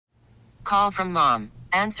Call from mom.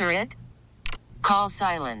 Answer it. Call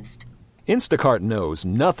silenced. Instacart knows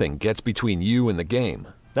nothing gets between you and the game.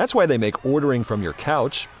 That's why they make ordering from your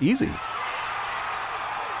couch easy.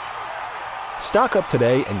 Stock up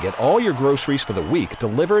today and get all your groceries for the week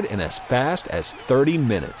delivered in as fast as 30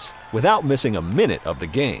 minutes without missing a minute of the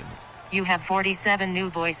game. You have 47 new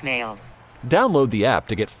voicemails. Download the app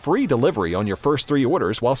to get free delivery on your first 3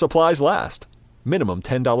 orders while supplies last. Minimum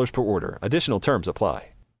 $10 per order. Additional terms apply.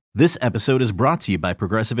 This episode is brought to you by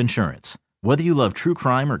Progressive Insurance. Whether you love true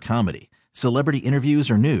crime or comedy, celebrity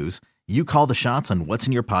interviews or news, you call the shots on what's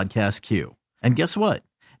in your podcast queue. And guess what?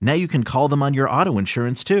 Now you can call them on your auto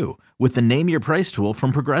insurance too with the Name Your Price tool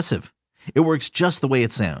from Progressive. It works just the way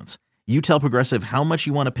it sounds. You tell Progressive how much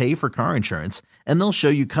you want to pay for car insurance, and they'll show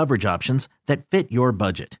you coverage options that fit your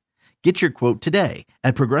budget. Get your quote today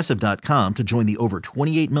at Progressive.com to join the over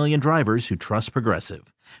 28 million drivers who trust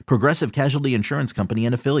Progressive. Progressive Casualty Insurance Company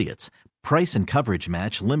and Affiliates. Price and coverage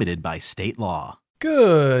match limited by state law.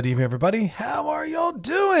 Good evening, everybody. How are y'all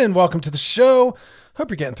doing? Welcome to the show. Hope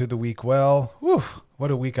you're getting through the week well. Whew,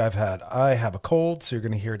 what a week I've had. I have a cold, so you're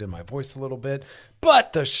going to hear it in my voice a little bit,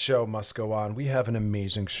 but the show must go on. We have an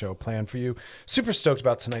amazing show planned for you. Super stoked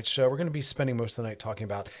about tonight's show. We're going to be spending most of the night talking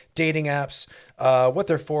about dating apps, what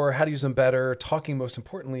they're for, how to use them better, talking most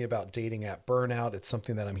importantly about dating app burnout. It's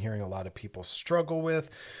something that I'm hearing a lot of people struggle with.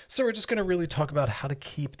 So we're just going to really talk about how to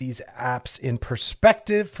keep these apps in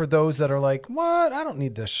perspective for those that are like, what? I don't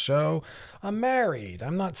need this show. I'm married.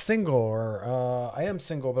 I'm not single, or I am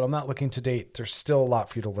single, but I'm not looking to date. There's still a lot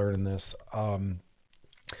for you to learn in this.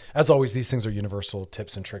 As always, these things are universal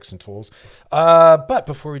tips and tricks and tools. But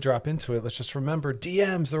before we drop into it, let's just remember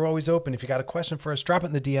DMs, they're always open. If you got a question for us, drop it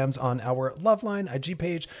in the DMs on our Loveline IG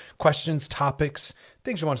page. Questions, topics,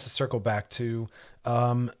 things you want us to circle back to.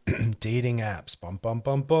 Dating apps,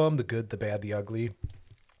 the good, the bad, the ugly.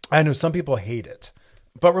 I know some people hate it,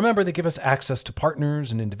 but remember, they give us access to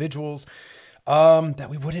partners and individuals that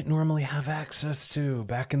we wouldn't normally have access to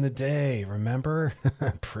back in the day. Remember?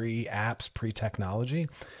 Pre-apps, pre-technology.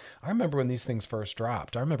 I remember when these things first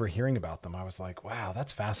dropped. I remember hearing about them. I was like, wow,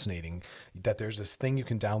 that's fascinating that there's this thing you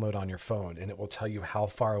can download on your phone and it will tell you how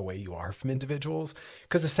far away you are from individuals.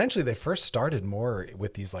 Because essentially they first started more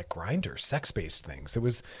with these like Grindr, sex-based things. It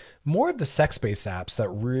was more of the sex-based apps that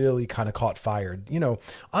really kind of caught fire. You know,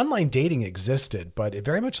 online dating existed, but it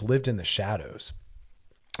very much lived in the shadows.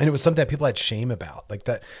 And it was something that people had shame about, like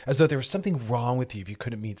that, as though there was something wrong with you if you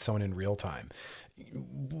couldn't meet someone in real time.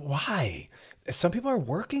 Why? Some people are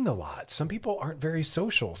working a lot. Some people aren't very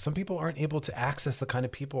social. Some people aren't able to access the kind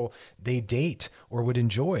of people they date or would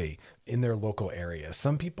enjoy in their local area.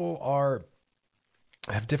 Some people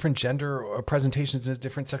have different gender presentations and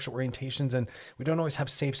different sexual orientations, and we don't always have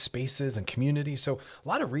safe spaces and community. So a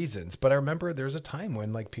lot of reasons. But I remember there was a time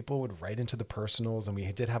when like people would write into the personals, and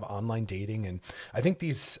we did have online dating. And I think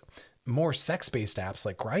these more sex-based apps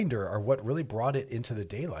like Grindr are what really brought it into the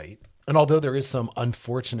daylight. And although there is some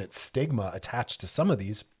unfortunate stigma attached to some of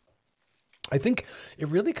these, I think it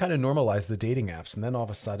really kind of normalized the dating apps. And then all of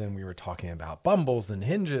a sudden we were talking about Bumbles and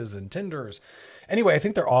Hinges and Tinders. Anyway, I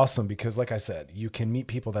think they're awesome because, like I said, you can meet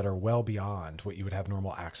people that are well beyond what you would have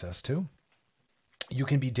normal access to. You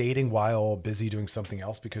can be dating while busy doing something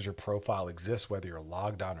else because your profile exists, whether you're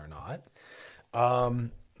logged on or not.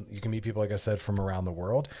 You can meet people, like I said, from around the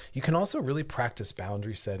world. You can also really practice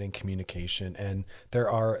boundary setting, communication, and there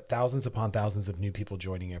are thousands upon thousands of new people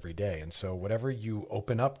joining every day. And so whatever you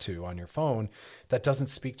open up to on your phone, that doesn't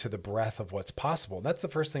speak to the breadth of what's possible. And that's the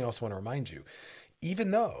first thing I also want to remind you. Even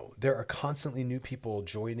though there are constantly new people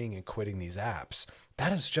joining and quitting these apps,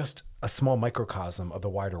 that is just a small microcosm of the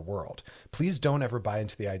wider world. Please don't ever buy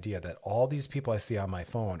into the idea that all these people I see on my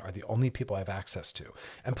phone are the only people I have access to.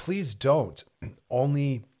 And please don't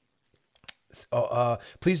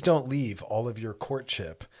please don't leave all of your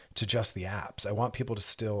courtship to just the apps. I want people to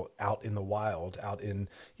still out in the wild, out in,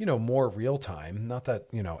 more real time. Not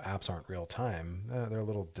that, apps aren't real time. They're a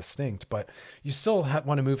little distinct, but you still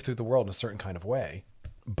want to move through the world in a certain kind of way.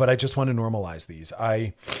 But I just want to normalize these.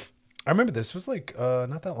 I remember this was like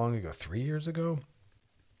not that long ago, 3 years ago.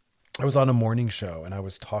 I was on a morning show and I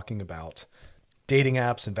was talking about dating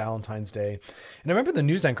apps and Valentine's Day. And I remember the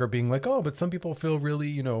news anchor being like, oh, but some people feel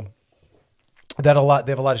really, they have a lot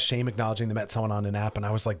of shame acknowledging they met someone on an app. And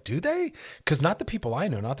I was like, do they? Because not the people I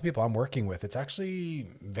know, not the people I'm working with. It's actually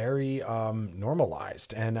very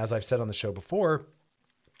normalized. And as I've said on the show before,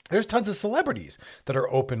 there's tons of celebrities that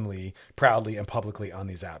are openly, proudly, and publicly on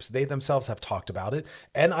these apps. They themselves have talked about it,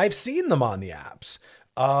 and I've seen them on the apps.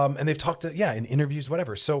 And they've talked to, in interviews,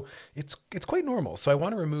 whatever. So it's quite normal. So I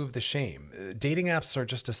want to remove the shame. Dating apps are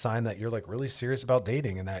just a sign that you're like really serious about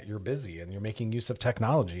dating and that you're busy and you're making use of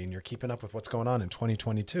technology and you're keeping up with what's going on in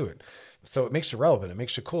 2022. So it makes you relevant. It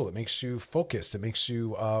makes you cool. It makes you focused. It makes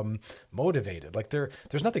you motivated. Like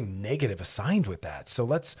there's nothing negative assigned with that. So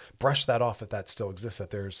let's brush that off if that still exists,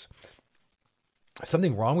 that there's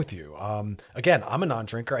something wrong with you. Again, I'm a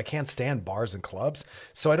non-drinker. I can't stand bars and clubs.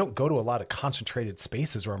 So I don't go to a lot of concentrated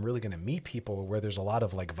spaces where I'm really going to meet people where there's a lot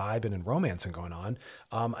of like vibing and romancing going on.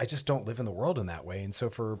 I just don't live in the world in that way. And so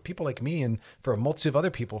for people like me and for a multitude of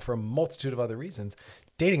other people, for a multitude of other reasons,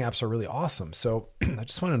 dating apps are really awesome. So I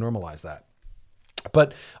just want to normalize that.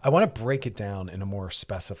 But I want to break it down in a more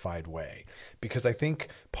specified way, because I think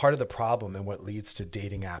part of the problem and what leads to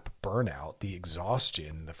dating app burnout, the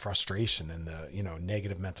exhaustion, the frustration, and the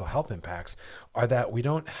negative mental health impacts are that we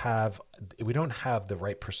don't have the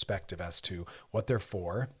right perspective as to what they're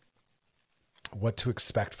for, what to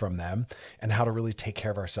expect from them, and how to really take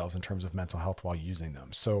care of ourselves in terms of mental health while using them.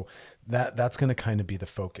 So that's going to kind of be the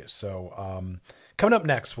focus. So coming up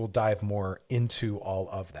next, we'll dive more into all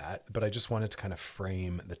of that, but I just wanted to kind of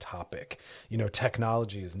frame the topic.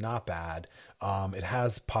 Technology is not bad. It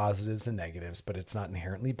has positives and negatives, but it's not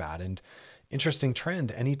inherently bad. And interesting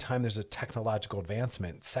trend, anytime there's a technological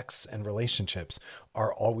advancement, sex and relationships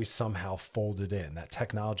are always somehow folded in. That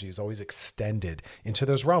technology is always extended into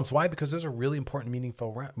those realms. Why? Because those are really important,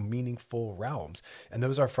 meaningful realms. And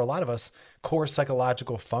those are, for a lot of us, core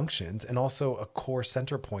psychological functions and also a core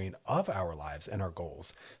center point of our lives and our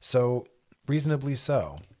goals. So reasonably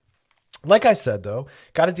so. Like I said, though,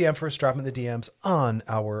 got a DM for us, drop in the DMs on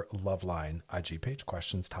our Loveline IG page.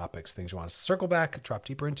 Questions, topics, things you want us to circle back, drop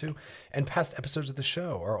deeper into. And past episodes of the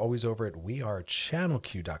show are always over at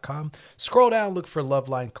wearechannelq.com. Scroll down, look for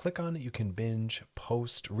Loveline, click on it. You can binge,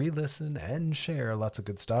 post, re-listen, and share. Lots of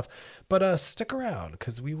good stuff. But stick around,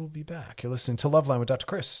 because we will be back. You're listening to Loveline with Dr.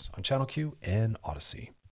 Chris on Channel Q and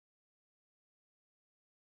Odyssey.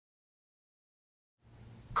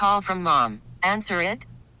 Call from mom. Answer it.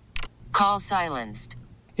 Call silenced.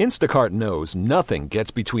 Instacart knows nothing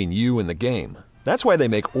gets between you and the game. That's why they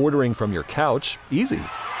make ordering from your couch easy.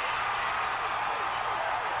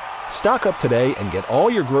 Stock up today and get all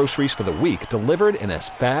your groceries for the week delivered in as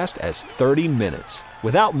fast as 30 minutes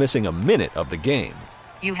without missing a minute of the game.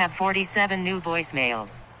 You have 47 new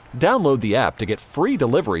voicemails. Download the app to get free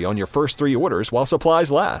delivery on your first 3 orders while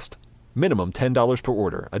supplies last. Minimum $10 per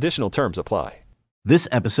order. Additional terms apply. This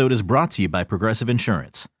episode is brought to you by Progressive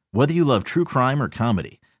Insurance. Whether you love true crime or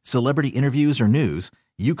comedy, celebrity interviews or news,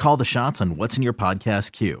 you call the shots on what's in your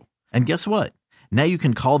podcast queue. And guess what? Now you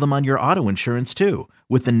can call them on your auto insurance too,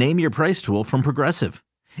 with the Name Your Price tool from Progressive.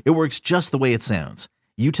 It works just the way it sounds.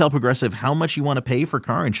 You tell Progressive how much you want to pay for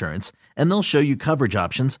car insurance, and they'll show you coverage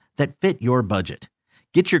options that fit your budget.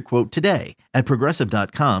 Get your quote today at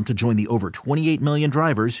Progressive.com to join the over 28 million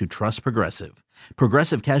drivers who trust Progressive.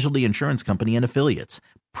 Progressive Casualty Insurance Company and Affiliates.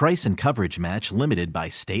 Price and coverage match limited by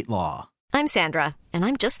state law. I'm Sandra, and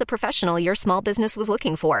I'm just the professional your small business was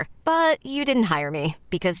looking for. But you didn't hire me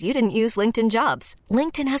because you didn't use LinkedIn Jobs.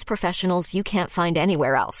 LinkedIn has professionals you can't find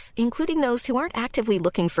anywhere else, including those who aren't actively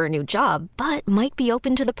looking for a new job, but might be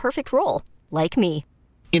open to the perfect role, like me.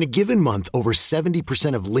 In a given month, over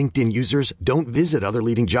 70% of LinkedIn users don't visit other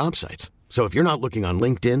leading job sites. So if you're not looking on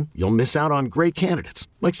LinkedIn, you'll miss out on great candidates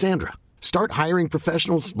like Sandra. Start hiring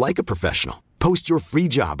professionals like a professional. Post your free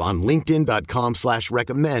job on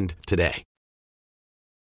linkedin.com/recommend today.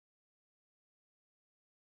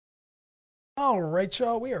 All right,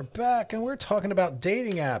 y'all, we are back and we're talking about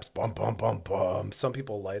dating apps. Bum, bum, bum, bum. Some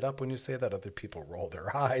people light up when you say that. Other people roll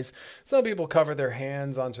their eyes. Some people cover their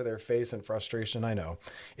hands onto their face in frustration. I know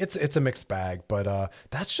it's a mixed bag, but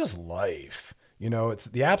that's just life. It's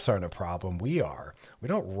the apps aren't a problem. We are. We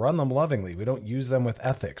don't run them lovingly. We don't use them with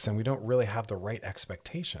ethics, and we don't really have the right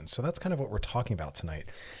expectations. So that's kind of what we're talking about tonight.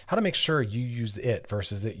 How to make sure you use it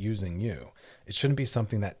versus it using you. It shouldn't be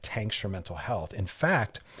something that tanks your mental health. In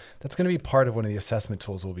fact, that's going to be part of one of the assessment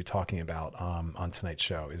tools we'll be talking about on tonight's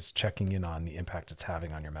show, is checking in on the impact it's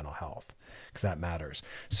having on your mental health, because that matters.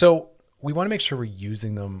 So we want to make sure we're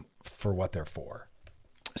using them for what they're for.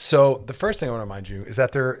 So the first thing I want to remind you is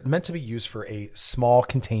that they're meant to be used for a small,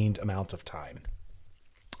 contained amount of time.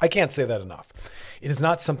 I can't say that enough. It is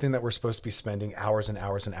not something that we're supposed to be spending hours and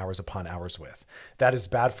hours and hours upon hours with. That is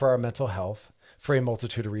bad for our mental health for a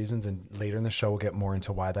multitude of reasons, and later in the show we'll get more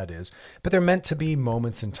into why that is. But they're meant to be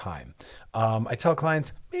moments in time. I tell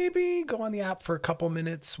clients, maybe go on the app for a couple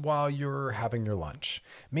minutes while you're having your lunch.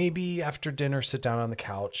 Maybe after dinner, sit down on the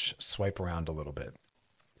couch, swipe around a little bit.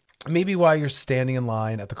 Maybe while you're standing in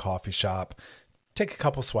line at the coffee shop, take a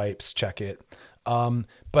couple swipes, check it.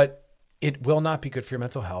 But it will not be good for your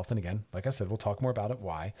mental health. And again, like I said, we'll talk more about it.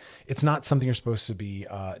 Why? It's not something you're supposed to be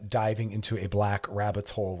diving into a black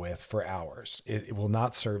rabbit's hole with for hours. It will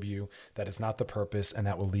not serve you. That is not the purpose. And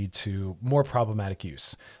that will lead to more problematic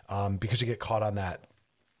use because you get caught on that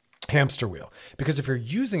hamster wheel. Because if you're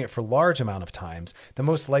using it for large amount of times, then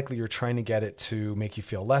most likely you're trying to get it to make you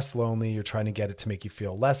feel less lonely. You're trying to get it to make you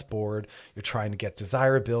feel less bored. You're trying to get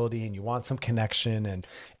desirability and you want some connection, and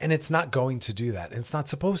it's not going to do that. And it's not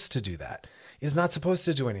supposed to do that. It is not supposed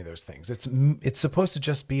to do any of those things. It's supposed to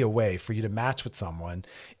just be a way for you to match with someone,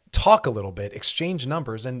 talk a little bit, exchange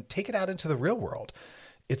numbers, and take it out into the real world.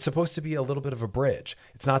 It's supposed to be a little bit of a bridge.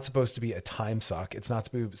 It's not supposed to be a time suck. It's not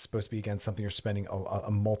supposed to be, again, something you're spending a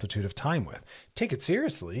multitude of time with. Take it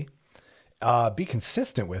seriously, be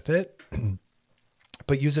consistent with it,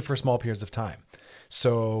 but use it for small periods of time.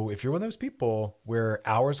 So if you're one of those people where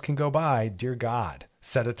hours can go by, dear God,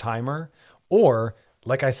 set a timer, or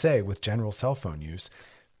like I say, with general cell phone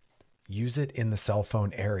use it in the cell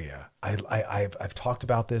phone area. I've talked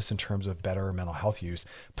about this in terms of better mental health use.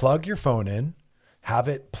 Plug your phone in. Have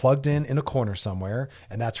it plugged in a corner somewhere,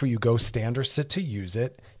 and that's where you go stand or sit to use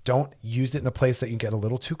it. Don't use it in a place that you get a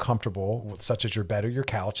little too comfortable, such as your bed or your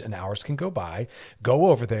couch, and hours can go by.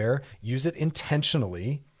 Go over there, use it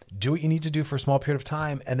intentionally, do what you need to do for a small period of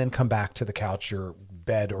time, and then come back to the couch, your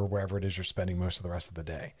bed, or wherever it is you're spending most of the rest of the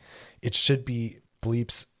day. It should be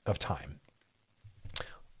bleeps of time.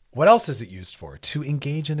 What else is it used for? To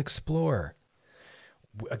engage and explore.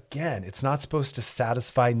 Again, it's not supposed to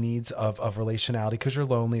satisfy needs of relationality because you're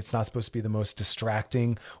lonely. It's not supposed to be the most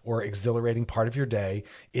distracting or exhilarating part of your day.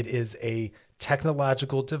 It is a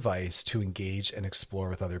technological device to engage and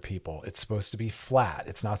explore with other people. It's supposed to be flat.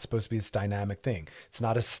 It's not supposed to be this dynamic thing. It's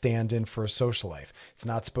not a stand-in for a social life. It's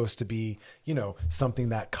not supposed to be, something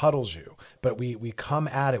that cuddles you. But we come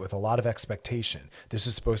at it with a lot of expectation. This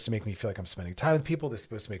is supposed to make me feel like I'm spending time with people. This is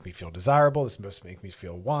supposed to make me feel desirable. This is supposed to make me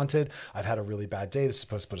feel wanted. I've had a really bad day. This is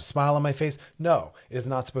supposed to put a smile on my face. No, it is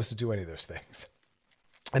not supposed to do any of those things.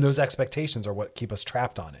 And those expectations are what keep us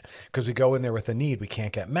trapped on it, because we go in there with a need we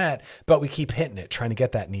can't get met, but we keep hitting it, trying to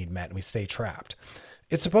get that need met, and we stay trapped.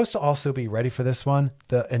 It's supposed to also be, ready for this one,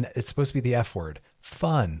 and it's supposed to be the F word,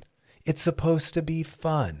 fun. It's supposed to be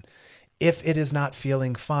fun. If it is not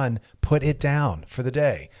feeling fun, put it down for the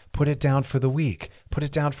day. Put it down for the week. Put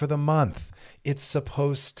it down for the month. It's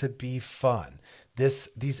supposed to be fun.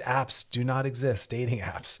 These apps do not exist, dating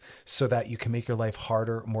apps, so that you can make your life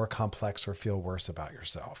harder, more complex, or feel worse about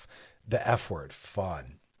yourself. The F word,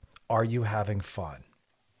 fun. Are you having fun?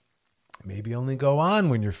 Maybe only go on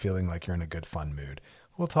when you're feeling like you're in a good fun mood.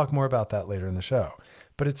 We'll talk more about that later in the show,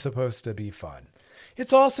 but it's supposed to be fun.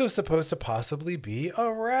 It's also supposed to possibly be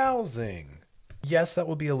arousing. Yes, that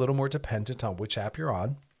will be a little more dependent on which app you're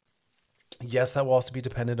on. Yes, that will also be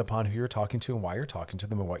dependent upon who you're talking to and why you're talking to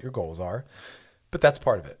them and what your goals are. But that's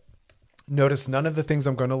part of it. Notice none of the things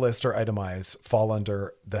I'm going to list or itemize fall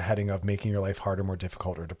under the heading of making your life harder, more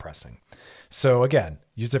difficult, or depressing. So again,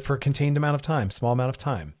 use it for a contained amount of time, small amount of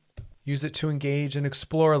time. Use it to engage and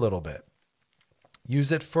explore a little bit.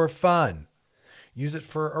 Use it for fun. Use it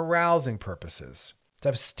for arousing purposes, to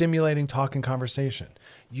have stimulating talk and conversation.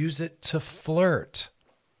 Use it to flirt.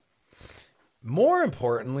 More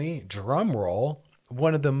importantly, drum roll,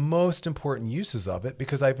 one of the most important uses of it,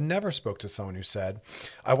 because I've never spoke to someone who said,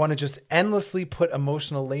 I want to just endlessly put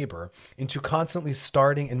emotional labor into constantly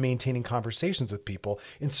starting and maintaining conversations with people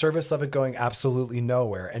in service of it going absolutely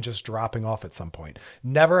nowhere and just dropping off at some point.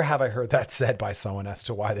 Never have I heard that said by someone as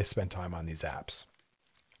to why they spend time on these apps.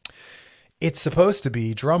 It's supposed to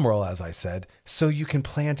be, drumroll as I said, so you can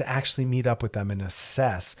plan to actually meet up with them and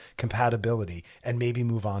assess compatibility and maybe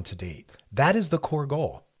move on to date. That is the core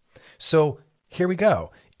goal. So here we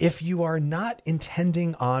go. If you are not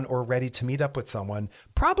intending on or ready to meet up with someone,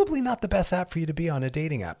 probably not the best app for you to be on, a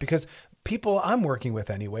dating app, because people I'm working with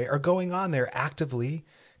anyway are going on there actively,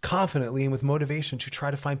 confidently, and with motivation to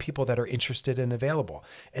try to find people that are interested and available.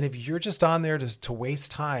 And if you're just on there to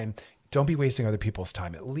waste time, don't be wasting other people's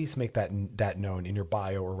time. At least make that known in your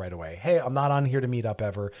bio or right away. Hey, I'm not on here to meet up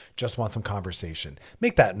ever. Just want some conversation.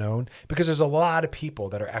 Make that known, because there's a lot of people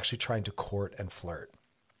that are actually trying to court and flirt.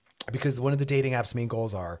 Because one of the dating apps' main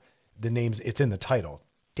goals are it's in the title,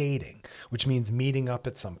 dating, which means meeting up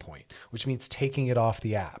at some point, which means taking it off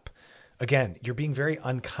the app. Again, you're being very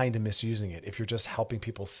unkind and misusing it if you're just helping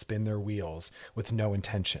people spin their wheels with no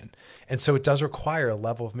intention. And so it does require a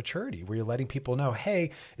level of maturity where you're letting people know,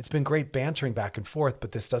 hey, it's been great bantering back and forth,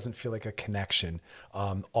 but this doesn't feel like a connection,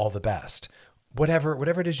 all the best.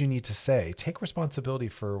 whatever it is you need to say, take responsibility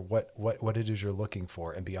for what it is you're looking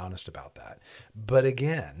for and be honest about that. But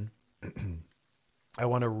again, I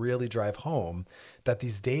want to really drive home that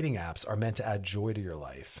these dating apps are meant to add joy to your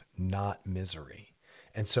life, not misery.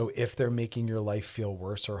 And so if they're making your life feel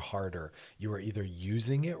worse or harder, you are either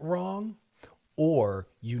using it wrong or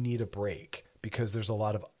you need a break, because there's a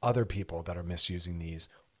lot of other people that are misusing these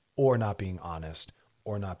or not being honest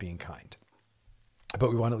or not being kind. But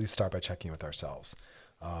we want to at least start by checking with ourselves.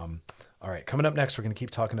 All right, coming up next, we're going to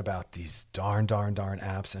keep talking about these darn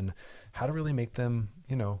apps and how to really make them,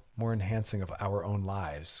 more enhancing of our own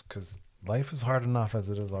lives, because life is hard enough as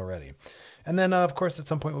it is already. And then, of course, at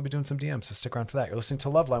some point, we'll be doing some DMs, so stick around for that. You're listening to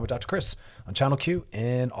Loveline with Dr. Chris on Channel Q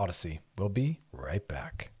and Odyssey. We'll be right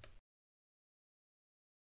back.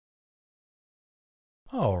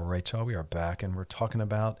 All right, y'all, we are back, and we're talking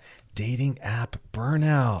about dating app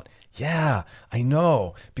burnout. Yeah, I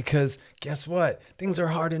know, because guess what? Things are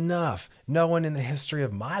hard enough. No one in the history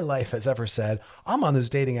of my life has ever said, I'm on those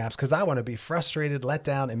dating apps because I want to be frustrated, let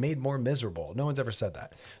down, and made more miserable. No one's ever said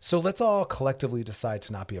that. So let's all collectively decide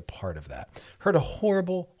to not be a part of that. Heard a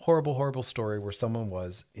horrible story where someone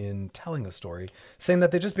was, in telling a story, saying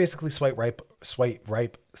that they just basically swipe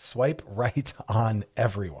right on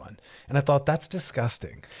everyone. And I thought, that's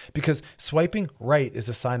disgusting, because swiping right is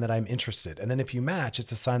a sign that I'm interested. And then if you match,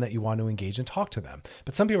 it's a sign that you want to engage and talk to them.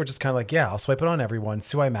 But some people are just kind of like, yeah, I'll swipe it on everyone,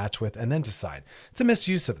 see who I match with, and then decide. It's a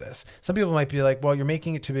misuse of this. Some people might be like, well, you're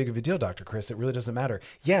making it too big of a deal, Dr. Chris. It really doesn't matter.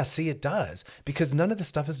 Yeah, see, it does, because none of this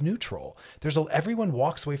stuff is neutral. Everyone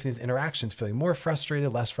walks away from these interactions feeling more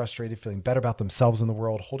frustrated, less frustrated, feeling better about themselves in the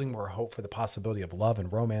world, holding more hope for the possibility of love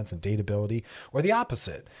and romance and dateability, or the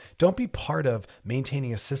opposite. Don't be part of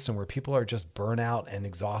maintaining a system where people are just burnout and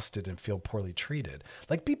exhausted and feel poorly treated.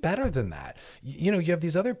 Like, be better than that. You have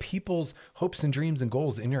these other people's hopes and dreams and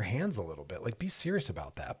goals in your hands a little bit. Like, be serious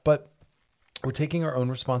about that. But we're taking our own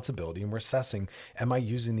responsibility and we're assessing, am I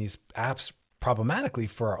using these apps problematically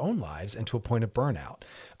for our own lives and to a point of burnout?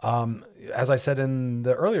 As I said in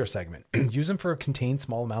the earlier segment, use them for a contained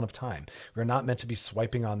small amount of time. We're not meant to be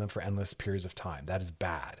swiping on them for endless periods of time. That is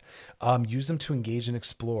bad. Use them to engage and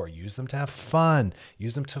explore. Use them to have fun.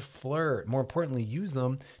 Use them to flirt. More importantly, use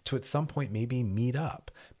them to at some point maybe meet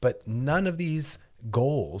up. But none of these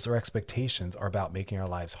goals or expectations are about making our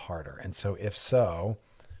lives harder. And so if so,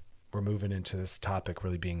 we're moving into this topic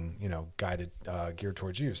really being, guided, geared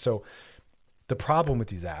towards you. So the problem with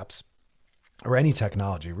these apps, or any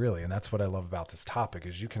technology really, and that's what I love about this topic,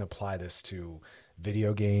 is you can apply this to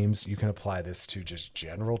video games. You can apply this to just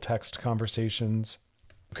general text conversations.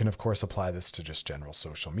 You can, of course, apply this to just general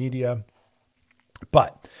social media.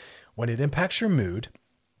 But when it impacts your mood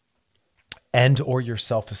and or your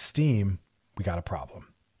self-esteem, we got a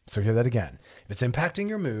problem. So hear that again. If it's impacting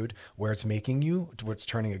your mood, where it's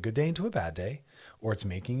turning a good day into a bad day, or it's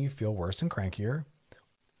making you feel worse and crankier,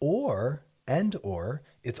 or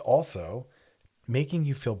it's also making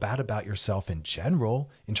you feel bad about yourself in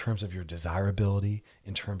general, in terms of your desirability,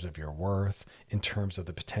 in terms of your worth, in terms of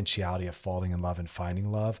the potentiality of falling in love and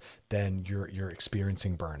finding love, then you're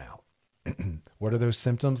experiencing burnout. What do those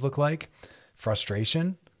symptoms look like?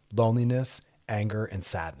 Frustration, loneliness, anger, and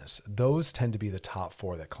sadness. Those tend to be the top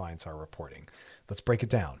 4 that clients are reporting. Let's break it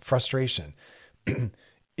down. Frustration.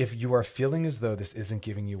 If you are feeling as though this isn't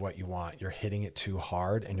giving you what you want, you're hitting it too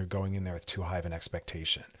hard and you're going in there with too high of an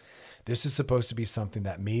expectation. This is supposed to be something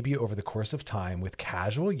that maybe over the course of time, with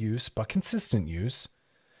casual use but consistent use,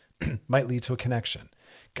 might lead to a connection.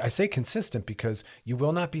 I say consistent because you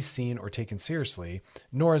will not be seen or taken seriously,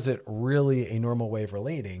 nor is it really a normal way of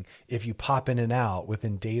relating if you pop in and out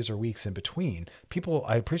within days or weeks in between. People,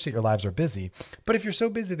 I appreciate your lives are busy, but if you're so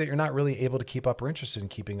busy that you're not really able to keep up or interested in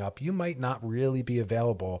keeping up, you might not really be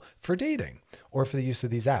available for dating or for the use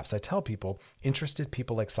of these apps. I tell people, interested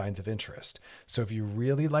people like signs of interest. So if you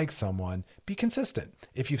really like someone, be consistent.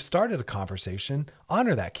 If you've started a conversation,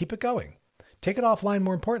 honor that, keep it going. Take it offline,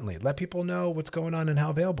 more importantly. Let people know what's going on and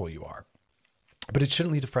how available you are. But it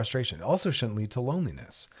shouldn't lead to frustration. It also shouldn't lead to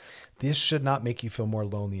loneliness. This should not make you feel more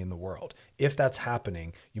lonely in the world. If that's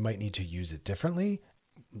happening, you might need to use it differently,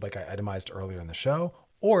 like I itemized earlier in the show,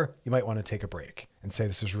 or you might want to take a break and say,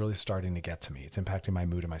 this is really starting to get to me. It's impacting my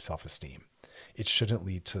mood and my self-esteem. It shouldn't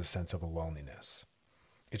lead to a sense of a loneliness.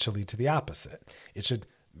 It should lead to the opposite. It should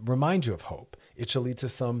remind you of hope. It should lead to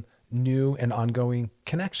some new and ongoing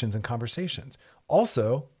connections and conversations.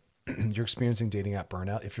 Also, you're experiencing dating app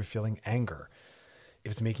burnout if you're feeling anger,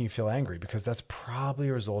 if it's making you feel angry, because that's probably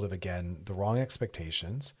a result of, again, the wrong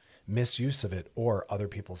expectations, misuse of it, or other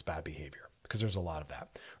people's bad behavior, because there's a lot of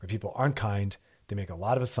that, where people aren't kind, They make a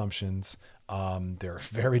lot of assumptions. They're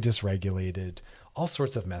very dysregulated, all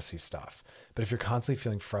sorts of messy stuff. But if you're constantly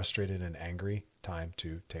feeling frustrated and angry, time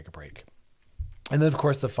to take a break. And then, of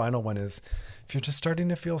course, the final one is if you're just starting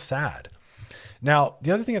to feel sad. Now,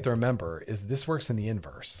 the other thing you have to remember is this works in the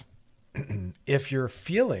inverse. If you're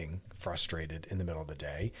feeling frustrated in the middle of the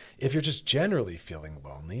day, if you're just generally feeling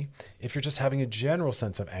lonely, if you're just having a general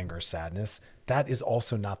sense of anger, sadness, that is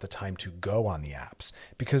also not the time to go on the apps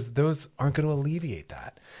because those aren't going to alleviate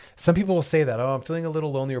that. Some people will say that, oh, I'm feeling a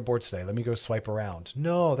little lonely or bored today. Let me go swipe around.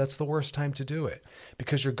 No, that's the worst time to do it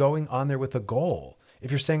because you're going on there with a goal. If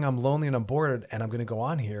you're saying I'm lonely and I'm bored and I'm going to go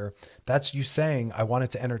on here, that's you saying I want it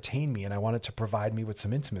to entertain me and I want it to provide me with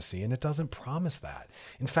some intimacy. And it doesn't promise that.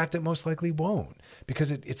 In fact, it most likely won't because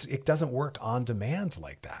it doesn't work on demand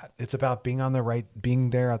like that. It's about being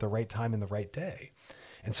there at the right time in the right day.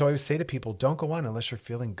 And so I would say to people, don't go on unless you're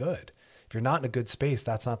feeling good. If you're not in a good space,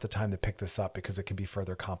 that's not the time to pick this up because it can be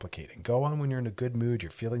further complicating. Go on when you're in a good mood, you're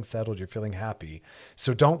feeling settled, you're feeling happy.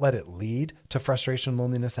 So don't let it lead to frustration,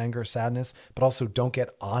 loneliness, anger, sadness, but also don't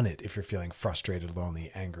get on it if you're feeling frustrated, lonely,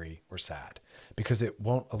 angry, or sad because it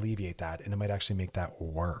won't alleviate that and it might actually make that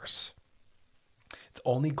worse. Its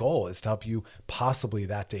only goal is to help you possibly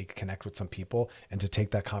that day connect with some people and to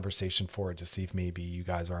take that conversation forward to see if maybe you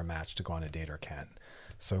guys are a match to go on a date or can.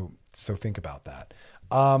 So think about that.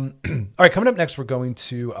 All right, coming up next, we're going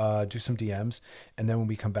to do some DMs. And then when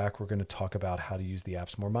we come back, we're going to talk about how to use the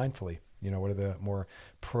apps more mindfully. What are the more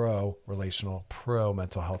pro-relational,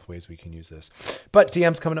 pro-mental health ways we can use this? But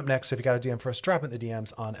DMs coming up next. So if you got a DM for us, drop it in the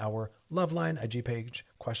DMs on our Loveline IG page,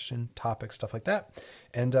 question, topic, stuff like that.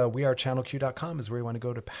 And wearechannelq.com is where you want to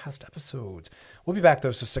go to past episodes. We'll be back,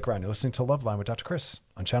 though, so stick around. You're listening to Loveline with Dr. Chris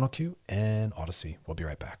on Channel Q and Odyssey. We'll be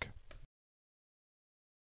right back.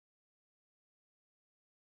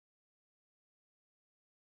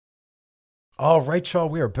 All right, y'all,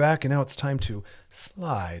 we are back, and now it's time to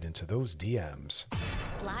slide into those DMs.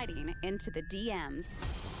 Sliding into the DMs.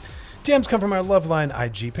 DMs come from our Loveline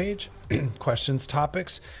IG page. Questions,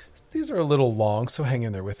 topics. These are a little long, so hang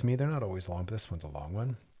in there with me. They're not always long, but this one's a long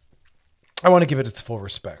one. I want to give it its full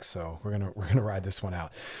respect, so we're gonna ride this one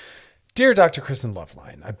out. Dear Dr. Chris and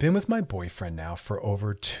Loveline, I've been with my boyfriend now for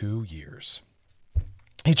over 2 years.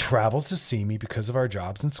 He travels to see me because of our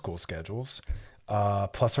jobs and school schedules.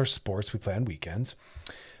 Plus our sports we play on weekends.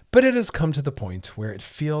 But it has come to the point where it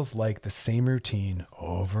feels like the same routine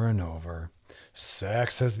over and over.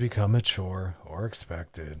 Sex has become a chore or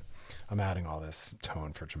expected. I'm adding all this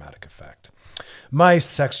tone for dramatic effect. My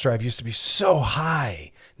sex drive used to be so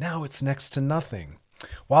high. Now it's next to nothing.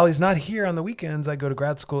 While he's not here on the weekends, I go to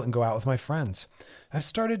grad school and go out with my friends. I've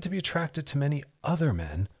started to be attracted to many other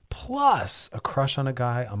men, plus a crush on a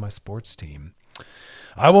guy on my sports team.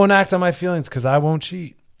 I won't act on my feelings because I won't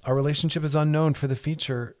cheat. Our relationship is unknown for the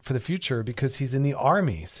future because he's in the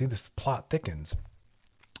Army. See, this plot thickens.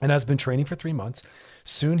 And has been training for 3 months.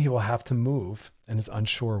 Soon he will have to move and is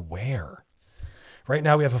unsure where. Right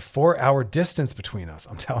now we have a 4-hour distance between us.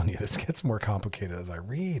 I'm telling you, this gets more complicated as I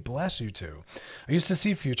read. Bless you two. I used to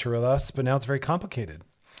see future with us, but now it's very complicated.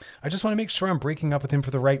 I just want to make sure I'm breaking up with him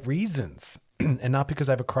for the right reasons and not because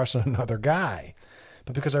I have a crush on another guy,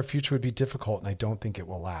 but because our future would be difficult and I don't think it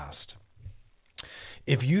will last.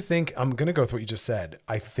 If you think, I'm going to go with what you just said.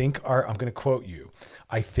 I'm going to quote you.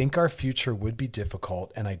 I think our future would be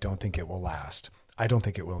difficult and I don't think it will last. I don't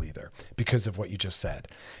think it will either because of what you just said.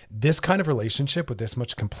 This kind of relationship with this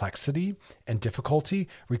much complexity and difficulty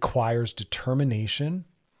requires determination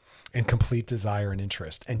and complete desire and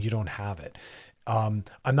interest, and you don't have it. I'm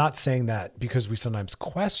not saying that because we sometimes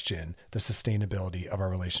question the sustainability of our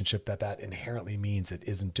relationship, that inherently means it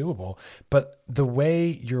isn't doable. But the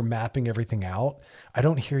way you're mapping everything out, I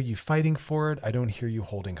don't hear you fighting for it. I don't hear you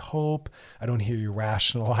holding hope. I don't hear you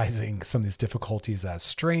rationalizing some of these difficulties as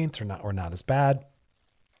strength or not as bad.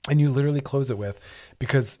 And you literally close it with,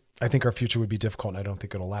 because I think our future would be difficult and I don't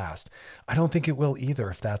think it'll last. I don't think it will either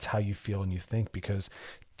if that's how you feel and you think, because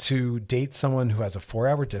to date someone who has a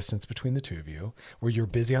 4-hour distance between the two of you, where you're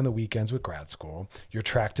busy on the weekends with grad school, you're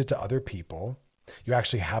attracted to other people, you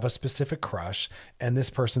actually have a specific crush, and this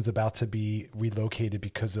person's about to be relocated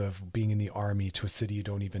because of being in the Army to a city you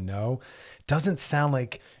don't even know, doesn't sound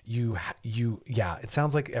like it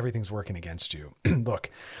sounds like everything's working against you. Look,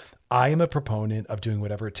 I am a proponent of doing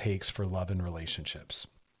whatever it takes for love and relationships.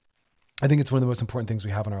 I think it's one of the most important things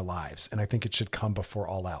we have in our lives, and I think it should come before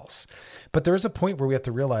all else. But there is a point where we have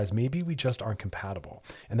to realize maybe we just aren't compatible,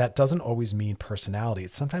 and that doesn't always mean personality.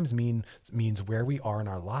 It sometimes means where we are in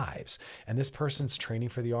our lives. And this person's training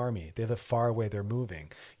for the army. They live far away. They're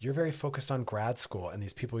moving. You're very focused on grad school and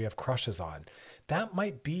these people you have crushes on. That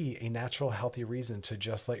might be a natural, healthy reason to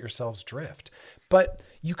just let yourselves drift. But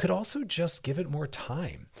you could also just give it more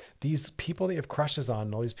time. These people that you have crushes on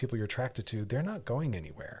and all these people you're attracted to, they're not going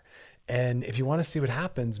anywhere. And if you want to see what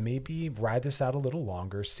happens, maybe ride this out a little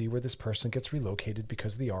longer, see where this person gets relocated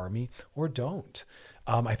because of the army, or don't.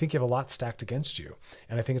 I think you have a lot stacked against you.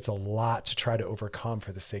 And I think it's a lot to try to overcome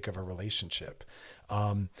for the sake of a relationship.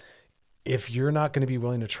 If you're not going to be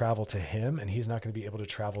willing to travel to him and he's not going to be able to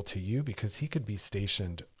travel to you because he could be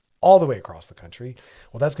stationed all the way across the country,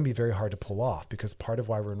 well, that's going to be very hard to pull off, because part of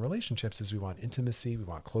why we're in relationships is we want intimacy, we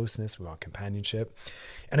want closeness, we want companionship.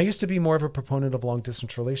 And I used to be more of a proponent of long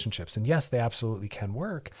distance relationships. And yes, they absolutely can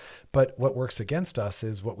work. But what works against us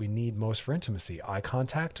is what we need most for intimacy: eye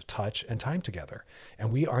contact, touch, and time together.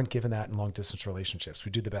 And we aren't given that in long distance relationships.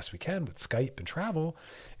 We do the best we can with Skype and travel,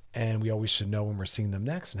 and we always should know when we're seeing them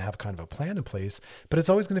next and have kind of a plan in place. But it's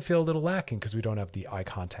always going to feel a little lacking because we don't have the eye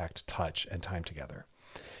contact, touch, and time together.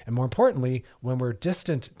 And more importantly, when we're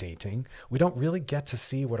distant dating, we don't really get to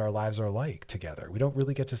see what our lives are like together. We don't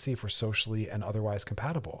really get to see if we're socially and otherwise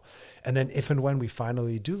compatible. And then if and when we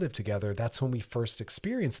finally do live together, that's when we first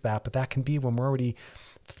experience that. But that can be when we're already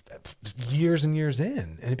years and years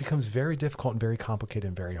in, and it becomes very difficult and very complicated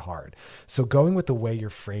and very hard. So going with the way you're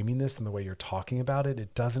framing this and the way you're talking about it,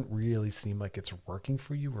 it doesn't really seem like it's working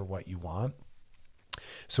for you or what you want.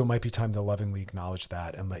 So it might be time to lovingly acknowledge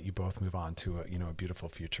that and let you both move on to a beautiful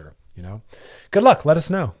future. Good luck. Let us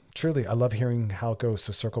know. Truly, I love hearing how it goes.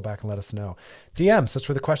 So circle back and let us know. DMs, that's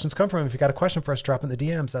where the questions come from. If you got a question for us, drop in the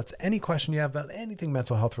DMs. That's any question you have about anything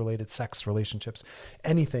mental health related, sex, relationships,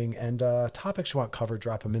 anything. And topics you want covered,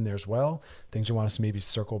 drop them in there as well. Things you want us to maybe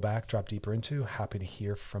circle back, drop deeper into. Happy to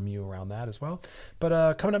hear from you around that as well.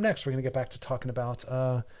 But coming up next, we're going to get back to talking about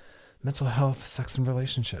mental health, sex, and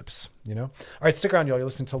relationships, All right, stick around, y'all. You're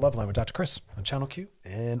listening to Loveline with Dr. Chris on Channel Q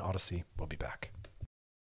and Odyssey. We'll be back.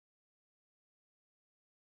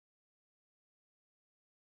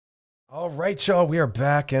 All right, y'all. We are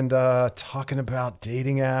back and talking about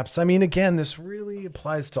dating apps. I mean, again, this really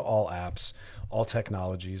applies to all apps, all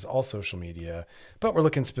technologies, all social media, but we're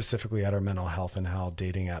looking specifically at our mental health and how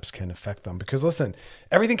dating apps can affect them. Because listen,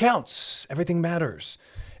 everything counts. Everything matters.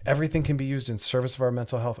 Everything can be used in service of our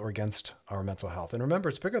mental health or against our mental health. And remember,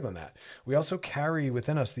 it's bigger than that. We also carry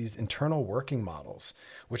within us these internal working models,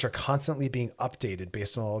 which are constantly being updated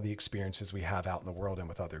based on all the experiences we have out in the world and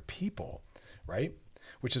with other people, right?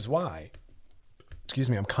 Which is why,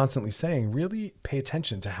 I'm constantly saying, really pay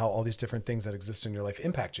attention to how all these different things that exist in your life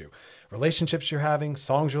impact you. Relationships you're having,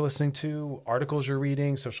 songs you're listening to, articles you're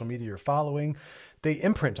reading, social media you're following, they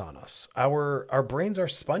imprint on us. Our brains are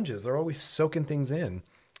sponges. They're always soaking things in.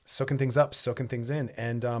 Soaking things up, soaking things in,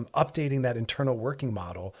 and updating that internal working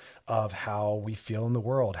model of how we feel in the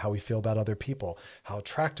world, how we feel about other people, how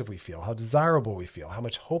attractive we feel, how desirable we feel, how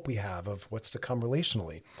much hope we have of what's to come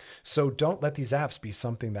relationally. So don't let these apps be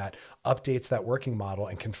something that updates that working model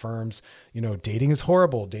and confirms, dating is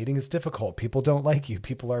horrible, dating is difficult, people don't like you,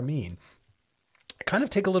 people are mean. Kind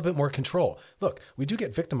of take a little bit more control. Look, we do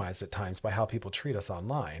get victimized at times by how people treat us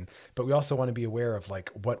online, but we also want to be aware of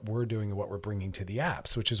what we're doing and what we're bringing to the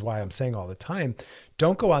apps, which is why I'm saying all the time,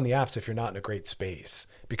 don't go on the apps if you're not in a great space,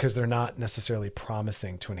 because they're not necessarily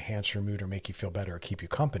promising to enhance your mood or make you feel better or keep you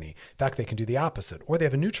company. In fact, they can do the opposite, or they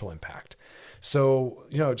have a neutral impact. So,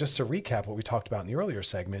 just to recap what we talked about in the earlier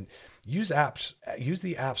segment, use the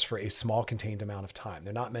apps for a small contained amount of time.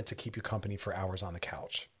 They're not meant to keep you company for hours on the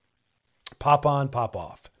couch. Pop on, pop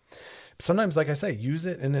off. Sometimes, like I say, use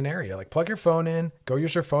it in an area, like plug your phone in, go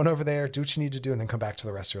use your phone over there, do what you need to do, and then come back to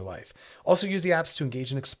the rest of your life. Also use the apps to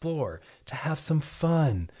engage and explore, to have some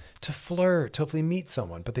fun, to flirt, to hopefully meet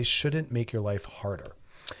someone, but they shouldn't make your life harder.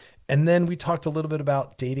 And then we talked a little bit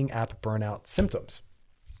about dating app burnout symptoms.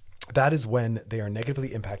 That is when they are negatively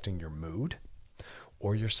impacting your mood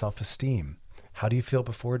or your self-esteem. How do you feel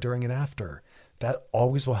before, during, and after? That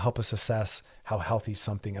always will help us assess how healthy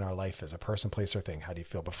something in our life is, a person, place, or thing. How do you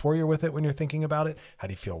feel before you're with it when you're thinking about it? How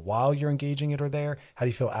do you feel while you're engaging it or there? How do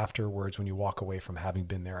you feel afterwards when you walk away from having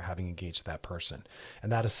been there or having engaged that person?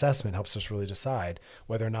 And that assessment helps us really decide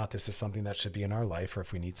whether or not this is something that should be in our life or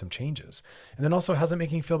if we need some changes. And then also, how's it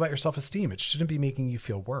making you feel about your self-esteem? It shouldn't be making you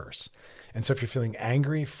feel worse. And so if you're feeling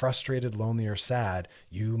angry, frustrated, lonely, or sad,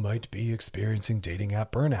 you might be experiencing dating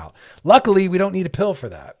app burnout. Luckily, we don't need a pill for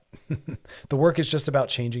that. The work is just about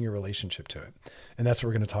changing your relationship to it. And that's what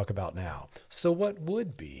we're going to talk about now. So what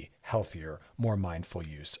would be healthier, more mindful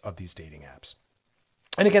use of these dating apps?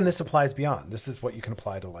 And again, this applies beyond. This is what you can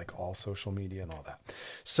apply to like all social media and all that.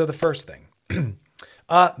 So the first thing,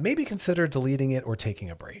 maybe consider deleting it or taking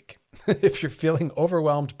a break. If you're feeling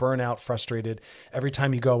overwhelmed, burnout, frustrated, every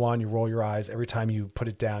time you go on, you roll your eyes. Every time you put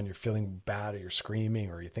it down, you're feeling bad or you're screaming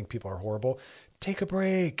or you think people are horrible. Take a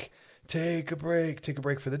break. Take a break. Take a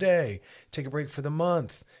break for the day. Take a break for the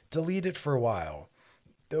month. Delete it for a while.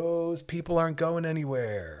 Those people aren't going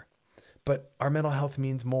anywhere. But our mental health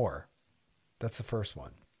means more. That's the first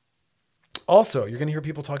one. Also, you're going to hear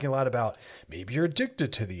people talking a lot about maybe you're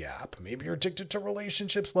addicted to the app. Maybe you're addicted to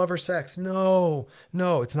relationships, love, or sex. No,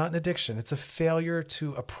 it's not an addiction. It's a failure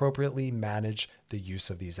to appropriately manage the use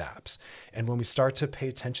of these apps. And when we start to pay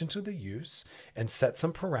attention to the use and set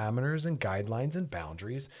some parameters and guidelines and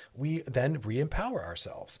boundaries, we then re-empower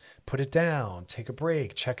ourselves. Put it down, take a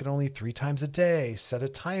break, check it only 3 times a day, set a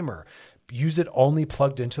timer. Use it only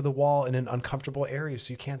plugged into the wall in an uncomfortable area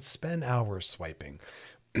so you can't spend hours swiping.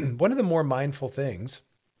 One of the more mindful things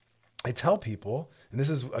I tell people, and this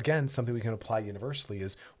is, again, something we can apply universally,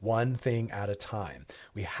 is one thing at a time.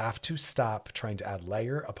 We have to stop trying to add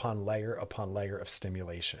layer upon layer upon layer of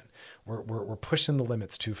stimulation. We're pushing the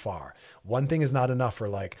limits too far. One thing is not enough. We're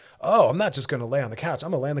like, oh, I'm not just going to lay on the couch. I'm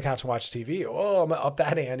going to lay on the couch and watch TV. Oh, I'm going to up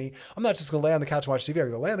that ante. I'm not just going to lay on the couch and watch TV. I'm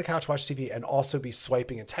going to lay on the couch, watch TV, and also be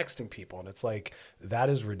swiping and texting people. And it's like, that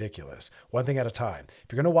is ridiculous. One thing at a time.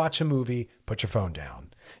 If you're going to watch a movie, put your phone down.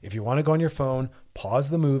 If you want to go on your phone, pause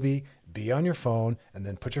the movie, be on your phone, and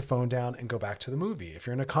then put your phone down and go back to the movie. If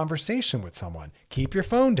you're in a conversation with someone, keep your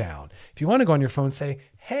phone down. If you want to go on your phone, say,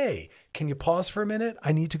 hey, can you pause for a minute?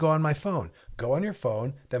 I need to go on my phone. Go on your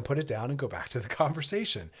phone, then put it down and go back to the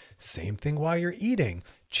conversation. Same thing while you're eating.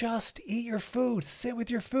 Just eat your food, sit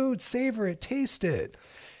with your food, savor it, taste it.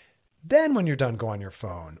 Then when you're done, go on your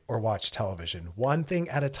phone or watch television. One thing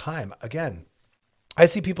at a time. Again, I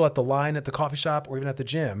see people at the line at the coffee shop or even at the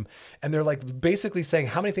gym, and they're like basically saying,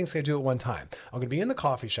 how many things can I do at one time? I'm going to be in the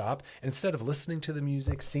coffee shop, and instead of listening to the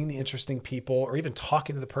music, seeing the interesting people, or even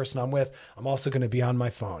talking to the person I'm with, I'm also going to be on my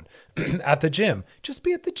phone. At the gym, just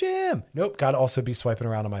be at the gym. Nope, got to also be swiping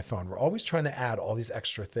around on my phone. We're always trying to add all these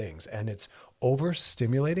extra things, and it's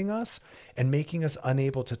overstimulating us and making us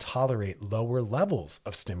unable to tolerate lower levels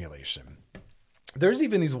of stimulation. There's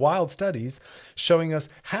even these wild studies showing us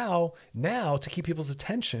how now to keep people's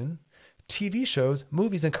attention, TV shows,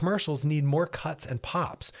 movies, and commercials need more cuts and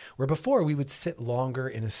pops, where before we would sit longer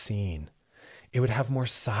in a scene. It would have more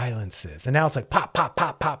silences. And now it's like pop, pop,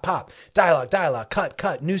 pop, pop, pop, dialogue,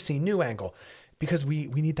 cut, new scene, new angle, because we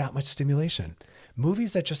need that much stimulation.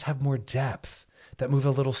 Movies that just have more depth, that move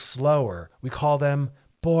a little slower, we call them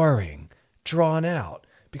boring, drawn out,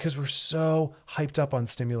 because we're so hyped up on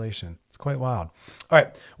stimulation. It's quite wild. All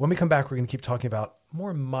right, when we come back, we're going to keep talking about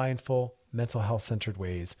more mindful, mental health-centered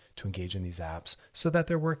ways to engage in these apps so that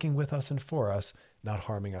they're working with us and for us, not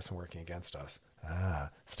harming us and working against us.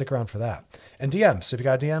 Stick around for that. And DMs. So if you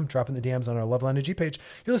got a DM, drop in the DMs on our Loveline AG page.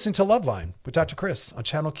 You're listening to Loveline with Dr. Chris on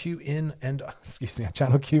Channel Q on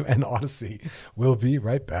Channel Q and Odyssey. We'll be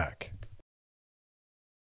right back.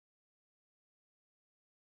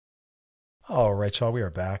 All right, y'all, we are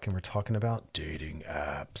back and we're talking about dating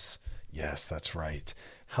apps. Yes, that's right.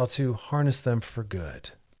 How to harness them for good.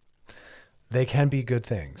 They can be good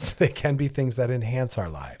things. They can be things that enhance our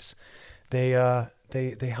lives. They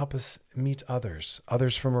help us meet others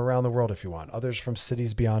from around the world if you want, others from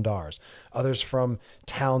cities beyond ours, others from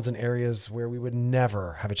towns and areas where we would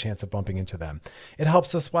never have a chance of bumping into them. It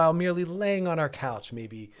helps us while merely laying on our couch,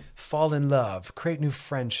 maybe fall in love, create new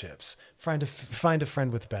friendships, find a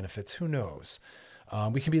friend with benefits. Who knows?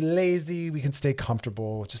 We can be lazy, we can stay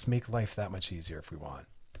comfortable, just make life that much easier if we want.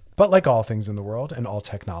 But like all things in the world and all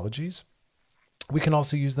technologies, we can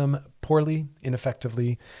also use them poorly,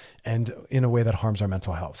 ineffectively, and in a way that harms our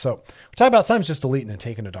mental health. So we're talking about sometimes just deleting and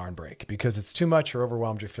taking a darn break because it's too much, you're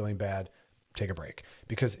overwhelmed, you're feeling bad, take a break.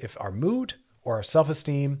 Because if our mood or our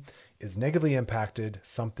self-esteem is negatively impacted,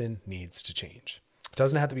 something needs to change. It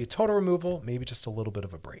doesn't have to be a total removal, maybe just a little bit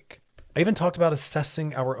of a break. I even talked about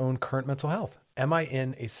assessing our own current mental health. Am I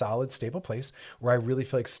in a solid, stable place where I really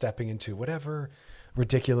feel like stepping into whatever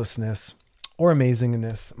ridiculousness or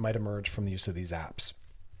amazingness might emerge from the use of these apps?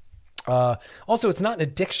 Also, it's not an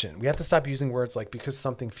addiction. We have to stop using words like because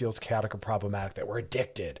something feels chaotic or problematic that we're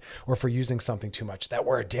addicted, or if we're using something too much that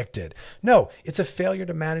we're addicted. No, it's a failure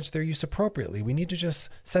to manage their use appropriately. We need to just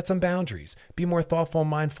set some boundaries, be more thoughtful and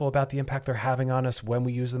mindful about the impact they're having on us when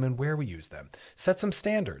we use them and where we use them. Set some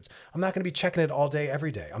standards. I'm not going to be checking it all day,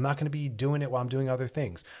 every day. I'm not going to be doing it while I'm doing other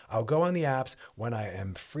things. I'll go on the apps when I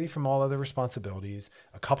am free from all other responsibilities,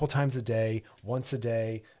 a couple times a day, once a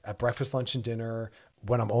day, at breakfast, lunch, and dinner,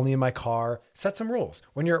 when I'm only in my car. Set some rules.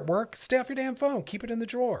 When you're at work, stay off your damn phone. Keep it in the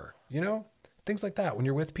drawer. Things like that. When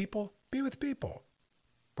you're with people, be with people.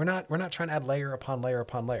 We're not trying to add layer upon layer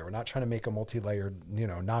upon layer. We're not trying to make a multi-layered,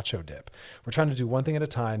 nacho dip. We're trying to do one thing at a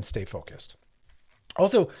time, stay focused.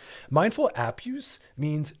 Also, mindful app use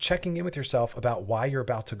means checking in with yourself about why you're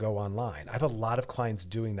about to go online. I have a lot of clients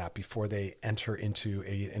doing that before they enter into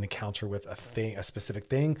an encounter with a specific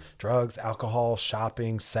thing: drugs, alcohol,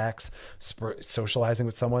 shopping, sex, socializing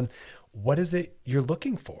with someone. What is it you're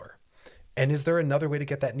looking for? And is there another way to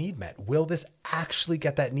get that need met? Will this actually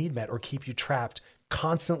get that need met, or keep you trapped,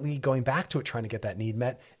 constantly going back to it, trying to get that need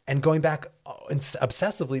met, and going back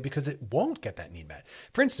obsessively because it won't get that need met?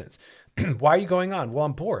 For instance, why are you going on? Well,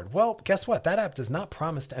 I'm bored. Well, guess what? That app does not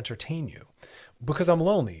promise to entertain you. Because I'm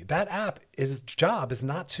lonely. That app's job is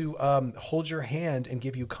not to hold your hand and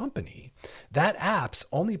give you company. That app's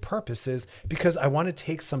only purpose is because I want to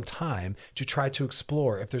take some time to try to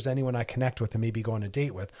explore if there's anyone I connect with and maybe go on a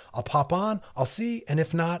date with. I'll pop on, I'll see, and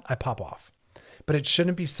if not, I pop off. But it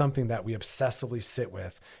shouldn't be something that we obsessively sit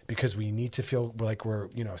with because we need to feel like we're,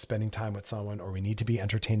 spending time with someone, or we need to be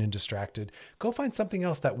entertained and distracted. Go find something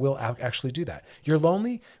else that will actually do that. You're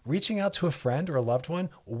lonely, reaching out to a friend or a loved one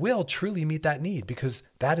will truly meet that need, because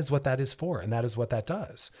that is what that is for, and that is what that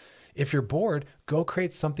does. If you're bored, go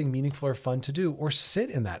create something meaningful or fun to do, or sit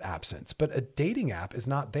in that absence. But a dating app is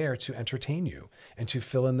not there to entertain you and to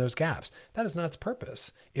fill in those gaps. That is not its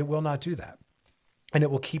purpose. It will not do that. And it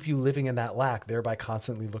will keep you living in that lack, thereby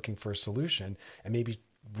constantly looking for a solution and maybe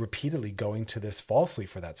repeatedly going to this falsely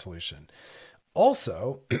for that solution.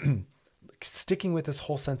 Also, sticking with this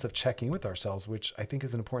whole sense of checking with ourselves, which I think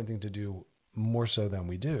is an important thing to do more so than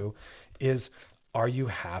we do, is, are you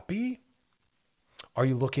happy? Are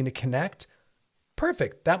you looking to connect?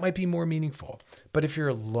 Perfect. That might be more meaningful. But if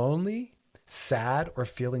you're lonely, sad, or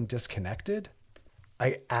feeling disconnected,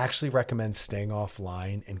 I actually recommend staying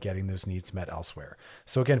offline and getting those needs met elsewhere.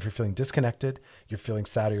 So again, if you're feeling disconnected, you're feeling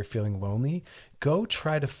sad, or you're feeling lonely, go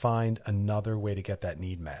try to find another way to get that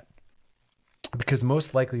need met. Because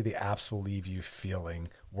most likely the apps will leave you feeling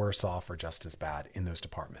worse off or just as bad in those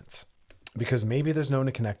departments. Because maybe there's no one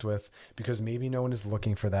to connect with, because maybe no one is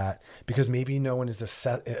looking for that, because maybe no one is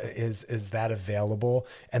that available.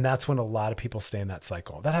 And that's when a lot of people stay in that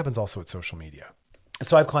cycle. That happens also with social media.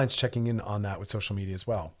 So I have clients checking in on that with social media as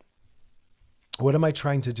well. What am I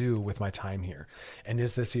trying to do with my time here? And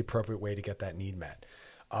is this the appropriate way to get that need met?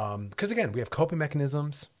 Because again, we have coping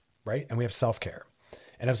mechanisms, right? And we have self-care.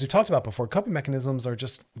 And as we talked about before, coping mechanisms are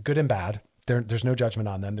just good and bad. There's no judgment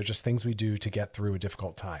on them. They're just things we do to get through a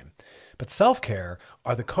difficult time. But self-care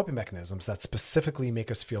are the coping mechanisms that specifically make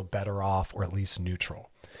us feel better off, or at least neutral.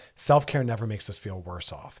 Self-care never makes us feel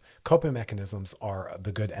worse off. Coping mechanisms are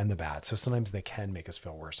the good and the bad. So sometimes they can make us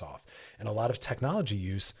feel worse off. And a lot of technology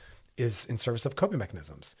use is in service of coping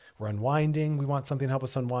mechanisms. We're unwinding. We want something to help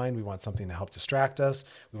us unwind. We want something to help distract us.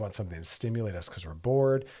 We want something to stimulate us because we're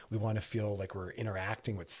bored. We want to feel like we're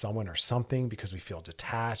interacting with someone or something because we feel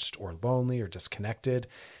detached or lonely or disconnected.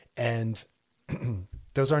 And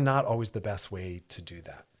those are not always the best way to do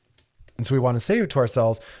that. And so we want to say to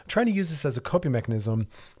ourselves, I'm trying to use this as a coping mechanism,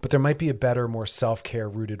 but there might be a better, more self-care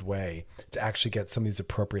rooted way to actually get some of these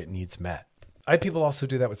appropriate needs met. I have people also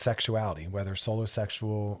do that with sexuality, whether solo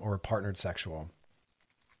sexual or partnered sexual.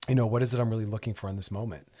 What is it I'm really looking for in this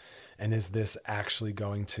moment? And is this actually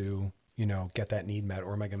going to, get that need met,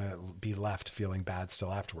 or am I going to be left feeling bad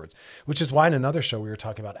still afterwards? Which is why in another show we were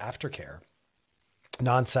talking about aftercare,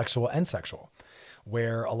 non-sexual and sexual,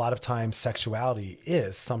 where a lot of times sexuality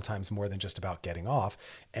is sometimes more than just about getting off.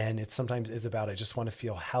 And it sometimes is about, I just want to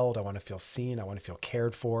feel held. I want to feel seen. I want to feel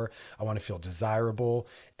cared for. I want to feel desirable.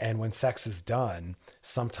 And when sex is done,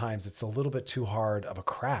 sometimes it's a little bit too hard of a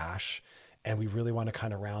crash. And we really want to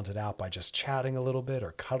kind of round it out by just chatting a little bit,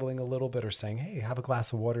 or cuddling a little bit, or saying, hey, have a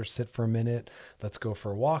glass of water, sit for a minute, let's go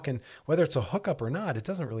for a walk. And whether it's a hookup or not, it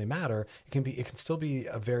doesn't really matter. It can still be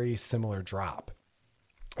a very similar drop.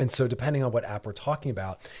 And so depending on what app we're talking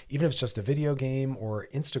about, even if it's just a video game or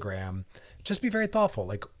Instagram, just be very thoughtful.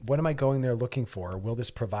 Like, what am I going there looking for? Will this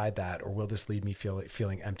provide that, or will this leave me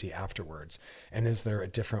feeling empty afterwards? And is there a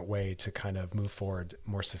different way to kind of move forward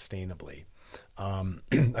more sustainably? I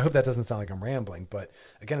hope that doesn't sound like I'm rambling, but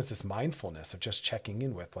again, it's this mindfulness of just checking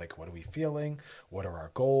in with like, what are we feeling? What are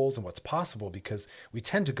our goals and what's possible? Because we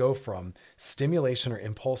tend to go from stimulation or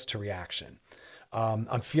impulse to reaction.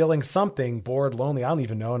 I'm feeling something, bored, lonely, I don't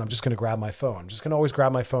even know, and I'm just going to grab my phone. I'm just going to always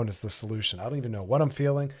grab my phone as the solution. I don't even know what I'm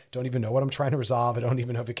feeling, don't even know what I'm trying to resolve. I don't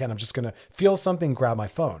even know if it can. I'm just going to feel something, grab my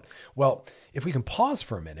phone. Well, if we can pause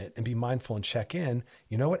for a minute and be mindful and check in,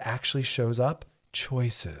 you know what actually shows up?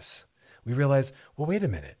 Choices. We realize, well, wait a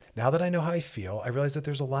minute. Now that I know how I feel, I realize that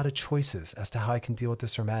there's a lot of choices as to how I can deal with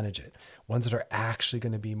this or manage it. Ones that are actually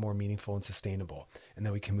going to be more meaningful and sustainable. And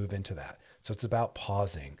then we can move into that. So it's about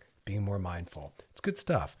pausing, being more mindful. It's good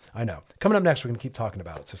stuff. I know. Coming up next, we're going to keep talking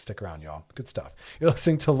about it. So stick around, y'all. Good stuff. You're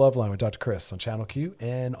listening to Loveline with Dr. Chris on Channel Q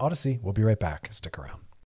and Odyssey. We'll be right back. Stick around.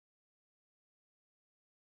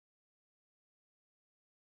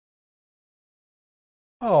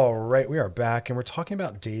 All right, we are back and we're talking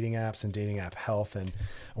about dating apps and dating app health. And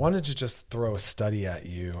I wanted to just throw a study at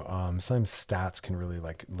you. Some stats can really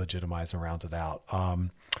like legitimize and round it out.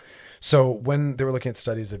 So when they were looking at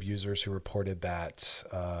studies of users who reported that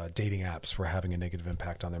dating apps were having a negative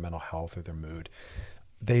impact on their mental health or their mood,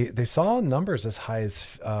 they saw numbers as high as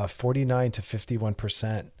 49 to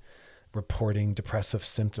 51% reporting depressive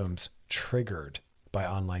symptoms triggered by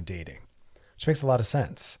online dating, which makes a lot of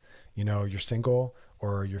sense. You know, you're single,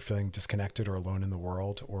 or you're feeling disconnected or alone in the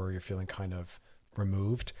world, or you're feeling kind of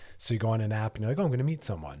removed. So you go on an app and you're like, oh, I'm going to meet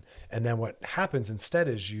someone. And then what happens instead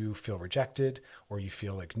is you feel rejected or you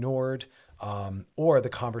feel ignored, or the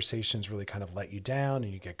conversations really kind of let you down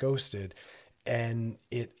and you get ghosted. And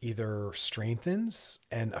it either strengthens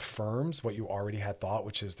and affirms what you already had thought,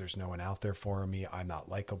 which is there's no one out there for me. I'm not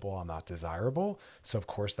likable. I'm not desirable. So of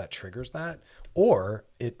course that triggers that, or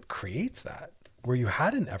it creates that where you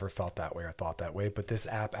hadn't ever felt that way or thought that way, but this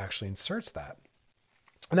app actually inserts that.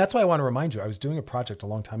 And that's why I want to remind you, I was doing a project a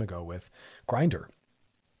long time ago with Grindr.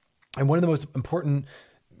 And one of the most important,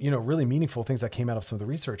 really meaningful things that came out of some of the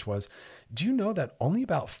research was, do you know that only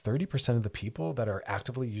about 30% of the people that are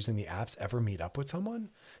actively using the apps ever meet up with someone?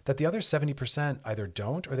 That the other 70% either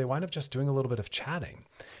don't, or they wind up just doing a little bit of chatting.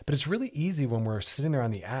 But it's really easy when we're sitting there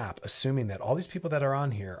on the app, assuming that all these people that are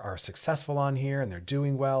on here are successful on here and they're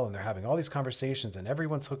doing well and they're having all these conversations and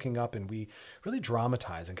everyone's hooking up, and we really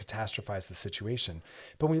dramatize and catastrophize the situation.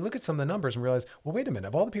 But when we look at some of the numbers and realize, well, wait a minute,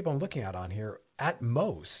 of all the people I'm looking at on here, at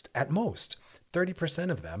most,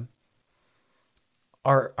 30% of them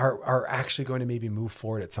are actually going to maybe move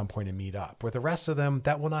forward at some point and meet up. Where the rest of them,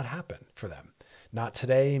 that will not happen for them. Not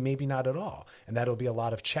today, maybe not at all. And that'll be a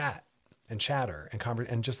lot of chat and chatter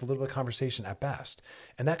and just a little bit of conversation at best.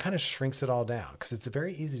 And that kind of shrinks it all down, because it's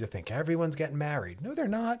very easy to think everyone's getting married. No, they're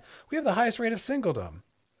not. We have the highest rate of singledom.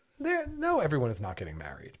 No, everyone is not getting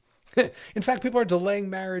married. In fact, people are delaying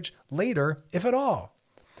marriage later, if at all.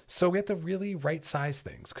 So we have to really right size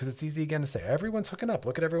things, because it's easy again to say everyone's hooking up.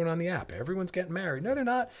 Look at everyone on the app. Everyone's getting married. No, they're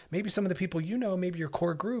not. Maybe some of the people maybe your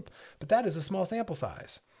core group, but that is a small sample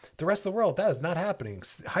size. The rest of the world, that is not happening.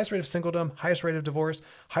 Highest rate of singledom, highest rate of divorce,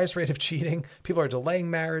 highest rate of cheating. People are delaying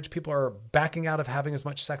marriage. People are backing out of having as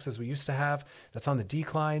much sex as we used to have. That's on the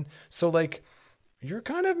decline. So you're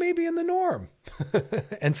kind of maybe in the norm.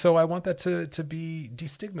 And so I want that to be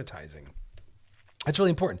destigmatizing. It's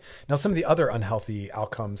really important. Now, some of the other unhealthy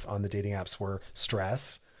outcomes on the dating apps were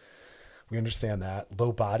stress. We understand that.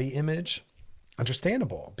 Low body image,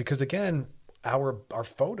 understandable, because again, our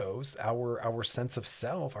photos, our sense of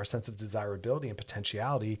self, our sense of desirability and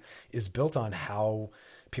potentiality is built on how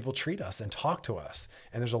people treat us and talk to us.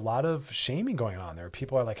 And there's a lot of shaming going on there.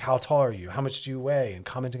 People are like, how tall are you? How much do you weigh? And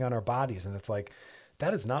commenting on our bodies. And it's like,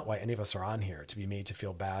 that is not why any of us are on here, to be made to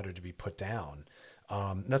feel bad or to be put down.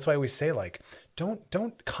 That's why I always say,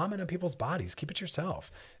 don't comment on people's bodies. Keep it yourself.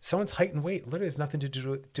 Someone's height and weight literally has nothing to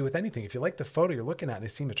do with anything. If you like the photo you're looking at and they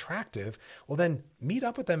seem attractive, well, then meet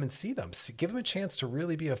up with them and see them. Give them a chance to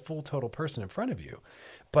really be a full, total person in front of you.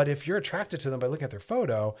 But if you're attracted to them by looking at their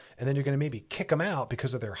photo, and then you're going to maybe kick them out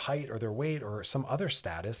because of their height or their weight or some other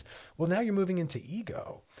status, well, now you're moving into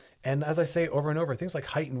ego. And as I say over and over, things like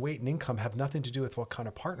height and weight and income have nothing to do with what kind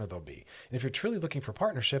of partner they'll be. And if you're truly looking for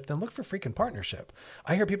partnership, then look for freaking partnership.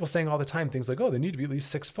 I hear people saying all the time things like, oh, they need to be at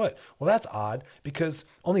least 6 foot. Well, that's odd, because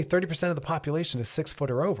only 30% of the population is 6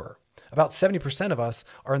 foot or over. About 70% of us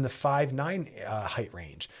are in the 5'9" height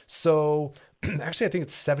range. So actually, I think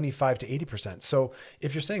it's 75 to 80%. So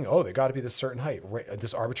if you're saying, oh, they got to be this certain height,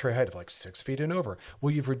 this arbitrary height of 6 feet and over,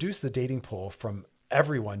 well, you've reduced the dating pool from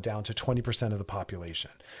everyone down to 20% of the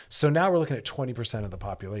population. So now we're looking at 20% of the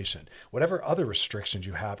population. Whatever other restrictions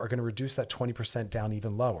you have are going to reduce that 20% down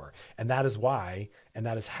even lower. And that is why And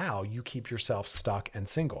that is how you keep yourself stuck and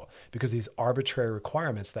single, because these arbitrary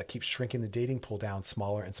requirements that keep shrinking the dating pool down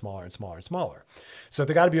smaller and smaller and smaller and smaller. So if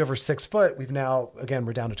they got to be over 6 foot, we're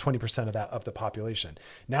down to 20% of the population.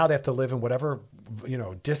 Now they have to live in whatever,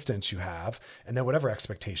 distance you have, and then whatever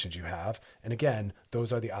expectations you have. And again,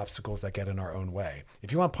 those are the obstacles that get in our own way.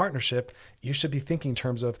 If you want partnership, you should be thinking in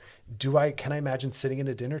terms of, can I imagine sitting at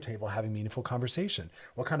a dinner table having meaningful conversation?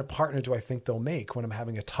 What kind of partner do I think they'll make when I'm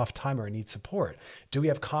having a tough time or I need support? Do we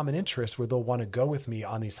have common interests where they'll want to go with me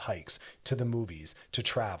on these hikes, to the movies, to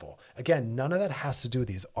travel? Again, none of that has to do with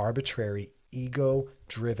these arbitrary,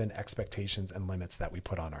 ego-driven expectations and limits that we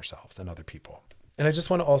put on ourselves and other people. And I just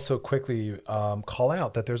want to also quickly call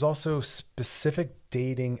out that there's also specific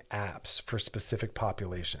dating apps for specific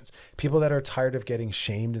populations. People that are tired of getting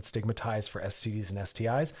shamed and stigmatized for STDs and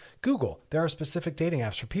STIs, Google. There are specific dating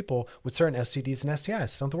apps for people with certain STDs and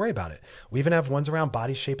STIs. So don't worry about it. We even have ones around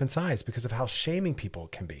body shape and size because of how shaming people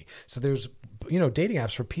can be. So there's dating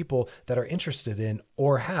apps for people that are interested in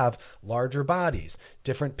or have larger bodies,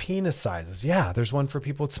 different penis sizes. Yeah, there's one for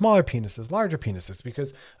people with smaller penises, larger penises,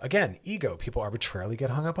 because again, ego, people arbitrarily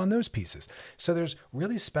get hung up on those pieces. So there's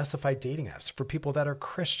really specified dating apps for people that are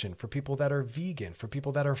Christian, for people that are vegan, for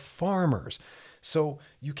people that are farmers. So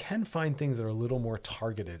you can find things that are a little more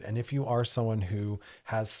targeted. And if you are someone who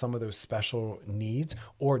has some of those special needs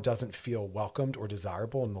or doesn't feel welcomed or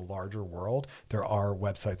desirable in the larger world, there are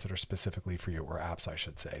websites that are specifically for you, or apps, I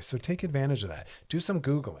should say. So take advantage of that. Do some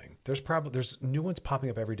Googling. There's new ones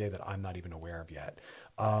popping up every day that I'm not even aware of yet.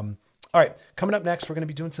 All right, coming up next, we're going to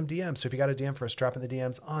be doing some DMs. So if you got a DM for us, drop in the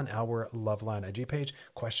DMs on our Loveline IG page.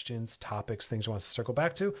 Questions, topics, things you want us to circle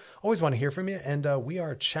back to. Always want to hear from you. And we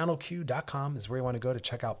are channelq.com is where you want to go to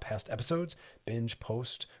check out past episodes, binge,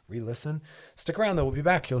 post, re-listen. Stick around, though. We'll be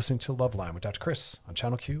back. You're listening to Loveline with Dr. Chris on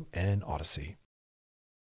Channel Q and Odyssey.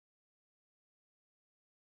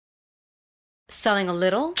 Selling a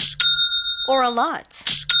little or a lot?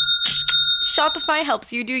 Shopify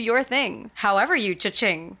helps you do your thing, however you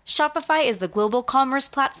cha-ching. Shopify is the global commerce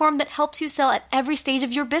platform that helps you sell at every stage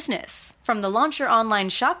of your business. From the launch your online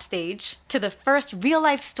shop stage, to the first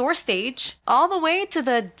real-life store stage, all the way to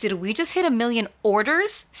the did we just hit 1 million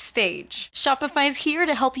orders stage. Shopify's here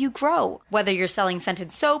to help you grow. Whether you're selling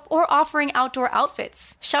scented soap or offering outdoor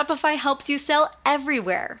outfits, Shopify helps you sell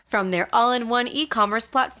everywhere. From their all-in-one e-commerce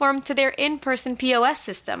platform to their in-person POS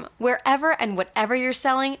system, wherever and whatever you're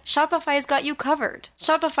selling, Shopify's got you covered.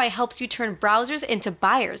 Shopify helps you turn browsers into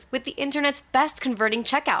buyers with the internet's best converting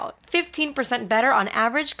checkout. 15% better on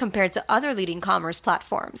average compared to other leading commerce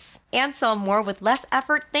platforms. And sell more with less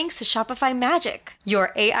effort thanks to Shopify Magic,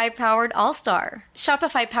 your AI-powered all-star.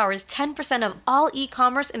 Shopify powers 10% of all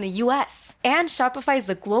e-commerce in the US. And Shopify is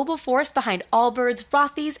the global force behind Allbirds,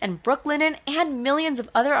 Rothy's, and Brooklinen, and millions of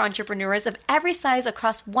other entrepreneurs of every size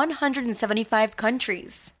across 175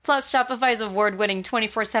 countries. Plus, Shopify's award-winning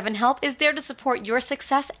 24/7 help is there to support your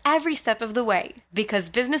success every step of the way. Because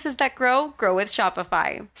businesses that grow, grow with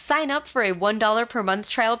Shopify. Sign up for a $1 per month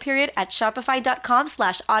trial period at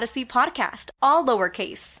shopify.com/Odyssey Podcast, all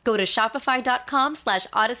lowercase. Go to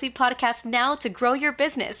shopify.com/Odyssey Podcast now to grow your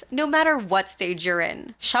business, no matter what stage you're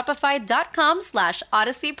in.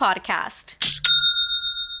 Shopify.com/Odyssey Podcast.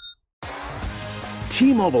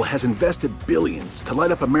 T-Mobile has invested billions to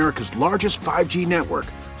light up America's largest 5G network,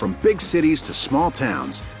 from big cities to small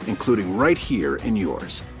towns, including right here in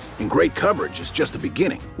yours. And great coverage is just the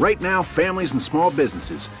beginning. Right now, families and small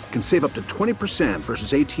businesses can save up to 20%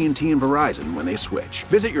 versus AT&T and Verizon when they switch.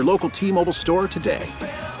 Visit your local T-Mobile store today.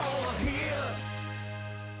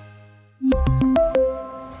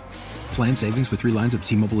 Plan savings with 3 lines of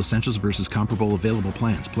T-Mobile Essentials versus comparable available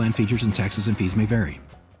plans. Plan features and taxes and fees may vary.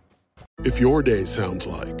 If your day sounds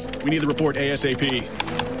like, we need the report ASAP,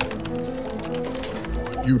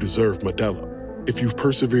 you deserve Modelo. If you've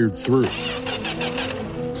persevered through,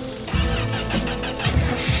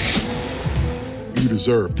 you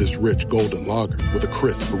deserve this rich golden lager with a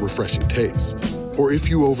crisp but refreshing taste. Or if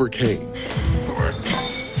you overcame, 2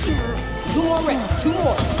 more reps, 2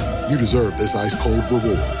 more. You deserve this ice cold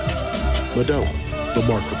reward. Modelo, the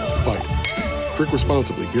Remarkable Fighter. Drink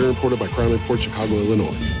responsibly. Beer imported by Crown Imports, Chicago,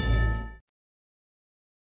 Illinois.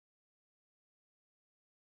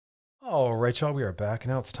 All right, y'all, we are back.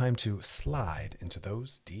 Now it's time to slide into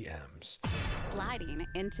those DMs. Sliding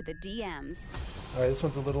into the DMs. All right, this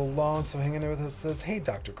one's a little long, so hang in there with us. It says, hey,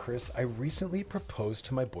 Dr. Chris, I recently proposed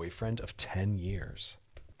to my boyfriend of 10 years.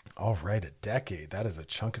 All right, a decade. That is a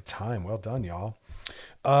chunk of time. Well done, y'all.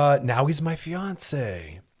 Now he's my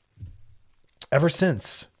fiance. Ever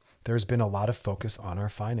since, there's been a lot of focus on our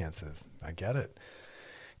finances. I get it.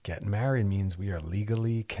 Getting married means we are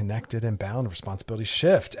legally connected and bound. Responsibilities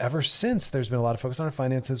shift. Ever since there's been a lot of focus on our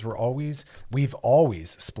finances, we've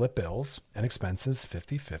always split bills and expenses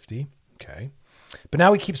 50-50. Okay. But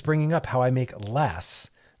now he keeps bringing up how I make less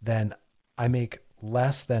than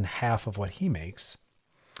half of what he makes,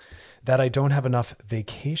 that I don't have enough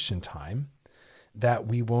vacation time, that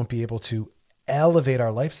we won't be able to elevate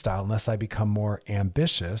our lifestyle unless I become more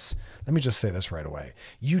ambitious. Let me just say this right away.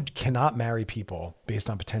 You cannot marry people based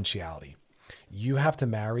on potentiality. You have to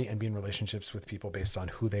marry and be in relationships with people based on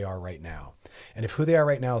who they are right now. And if who they are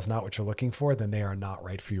right now is not what you're looking for, then they are not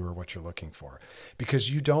right for you or what you're looking for,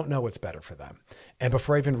 because you don't know what's better for them. And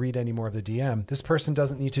before I even read any more of the DM, this person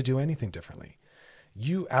doesn't need to do anything differently.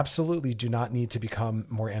 You absolutely do not need to become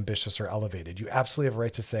more ambitious or elevated. You absolutely have a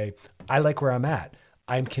right to say, I like where I'm at.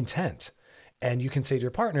 I'm content. And you can say to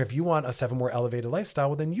your partner, if you want us to have a more elevated lifestyle,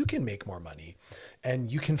 well, then you can make more money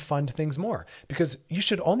and you can fund things more, because you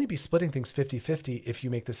should only be splitting things 50-50 if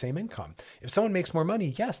you make the same income. If someone makes more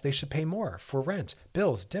money, yes, they should pay more for rent,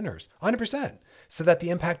 bills, dinners, 100%, so that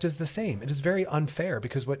the impact is the same. It is very unfair,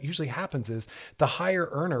 because what usually happens is the higher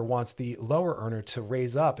earner wants the lower earner to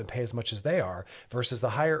raise up and pay as much as they are, versus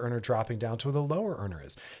the higher earner dropping down to where the lower earner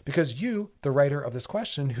is. Because you, the writer of this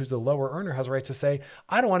question, who's the lower earner, has a right to say,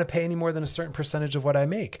 I don't want to pay any more than a certain percentage of what I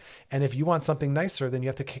make. And if you want something nicer, then you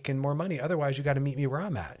have to kick in more money. Otherwise, you got to meet me where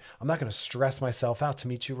I'm at. I'm not going to stress myself out to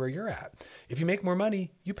meet you where you're at. If you make more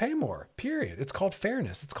money, you pay more, period. It's called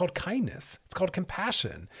fairness. It's called kindness. It's called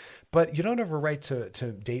compassion. But you don't have a right to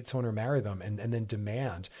date someone or marry them and then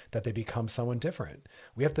demand that they become someone different.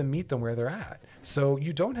 We have to meet them where they're at. So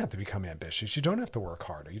you don't have to become ambitious. You don't have to work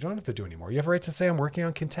harder. You don't have to do any more. You have a right to say, I'm working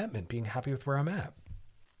on contentment, being happy with where I'm at.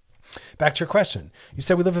 Back to your question. You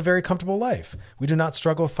said we live a very comfortable life. We do not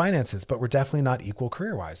struggle with finances, but we're definitely not equal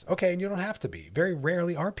career-wise. Okay, and you don't have to be. Very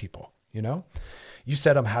rarely are people, you know? You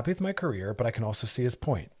said, I'm happy with my career, but I can also see his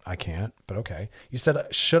point. I can't, but okay. You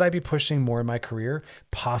said, should I be pushing more in my career,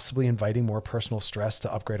 possibly inviting more personal stress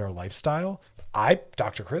to upgrade our lifestyle? I,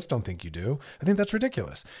 Dr. Chris, don't think you do. I think that's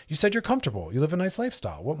ridiculous. You said you're comfortable. You live a nice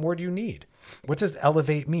lifestyle. What more do you need? What does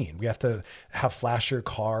elevate mean? We have to have flashier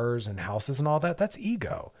cars and houses and all that? That's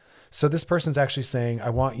ego. So this person's actually saying,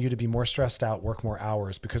 I want you to be more stressed out, work more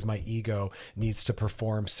hours, because my ego needs to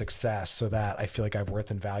perform success so that I feel like I have worth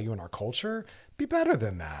and value in our culture. Be better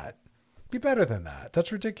than that. Be better than that.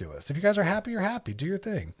 That's ridiculous. If you guys are happy, you're happy. Do your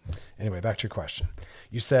thing. Anyway, back to your question.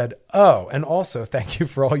 You said, oh, and also thank you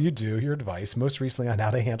for all you do. Your advice, most recently on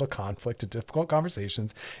how to handle conflict and difficult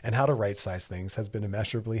conversations and how to right-size things, has been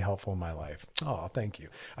immeasurably helpful in my life. Oh, thank you.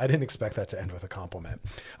 I didn't expect that to end with a compliment.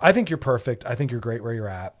 I think you're perfect. I think you're great where you're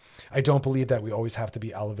at. I don't believe that we always have to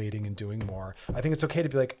be elevating and doing more. I think it's okay to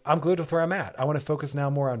be like, I'm good with where I'm at. I want to focus now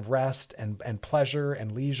more on rest and pleasure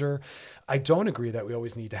and leisure. I don't agree that we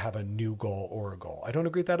always need to have a new goal or a goal. I don't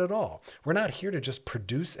agree with that at all. We're not here to just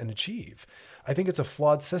produce and achieve. I think it's a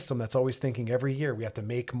flawed system that's always thinking every year we have to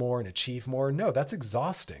make more and achieve more. No, that's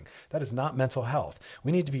exhausting. That is not mental health.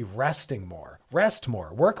 We need to be resting more, rest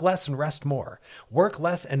more, work less and rest more, work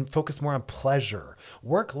less and focus more on pleasure,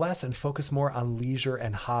 work less and focus more on leisure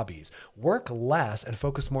and hobbies, work less and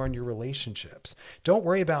focus more on your relationships. Don't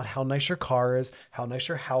worry about how nice your car is, how nice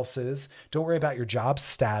your house is. Don't worry about your job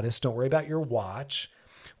status. Don't worry about your watch.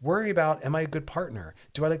 Worry about, am I a good partner?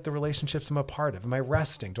 Do I like the relationships I'm a part of? Am I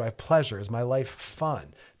resting? Do I have pleasure? Is my life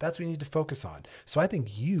fun? That's what you need to focus on. So I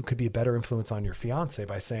think you could be a better influence on your fiance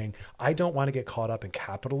by saying, I don't want to get caught up in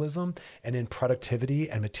capitalism and in productivity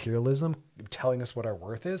and materialism telling us what our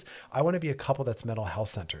worth is. I want to be a couple that's mental health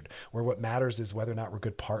centered, where what matters is whether or not we're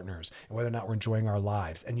good partners and whether or not we're enjoying our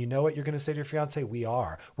lives. And you know what you're going to say to your fiance? We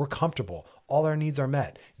are. We're comfortable. All our needs are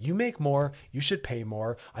met. You make more. You should pay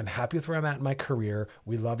more. I'm happy with where I'm at in my career.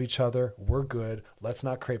 We love each other. We're good. Let's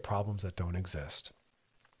not create problems that don't exist.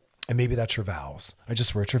 And maybe that's your vows. I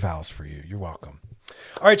just wrote your vows for you. You're welcome.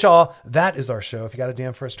 All right, y'all. That is our show. If you got a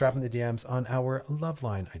DM for us, drop in the DMs on our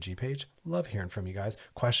Loveline IG page. Love hearing from you guys.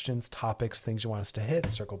 Questions, topics, things you want us to hit,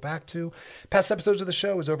 circle back to. Past episodes of the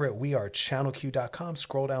show is over at wearechannelq.com.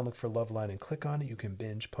 Scroll down, look for Loveline, and click on it. You can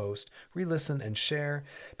binge, post, re-listen, and share.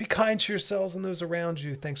 Be kind to yourselves and those around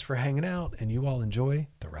you. Thanks for hanging out, and you all enjoy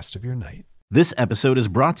the rest of your night. This episode is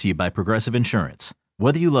brought to you by Progressive Insurance.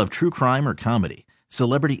 Whether you love true crime or comedy,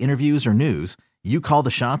 celebrity interviews or news, you call the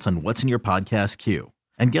shots on what's in your podcast queue.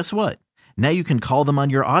 And guess what? Now you can call them on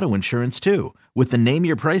your auto insurance too, with the Name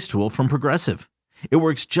Your Price tool from Progressive. It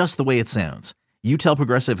works just the way it sounds. You tell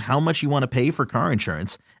Progressive how much you want to pay for car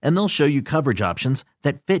insurance, and they'll show you coverage options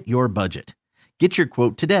that fit your budget. Get your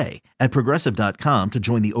quote today at Progressive.com to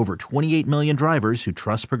join the over 28 million drivers who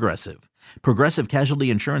trust Progressive. Progressive Casualty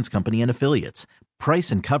Insurance Company and Affiliates.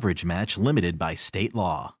 Price and coverage match limited by state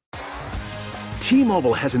law.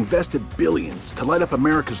 T-Mobile has invested billions to light up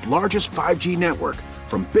America's largest 5G network,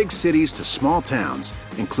 from big cities to small towns,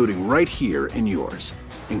 including right here in yours.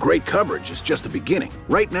 And great coverage is just the beginning.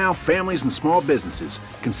 Right now, families and small businesses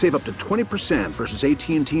can save up to 20% versus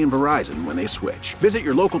AT&T and Verizon when they switch. Visit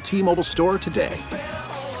your local T-Mobile store today.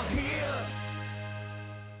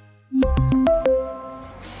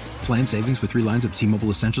 Plan savings with 3 lines of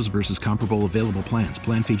T-Mobile Essentials versus comparable available plans.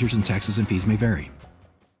 Plan features and taxes and fees may vary.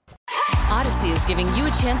 Odyssey is giving you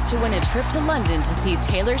a chance to win a trip to London to see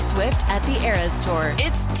Taylor Swift at the Eras Tour.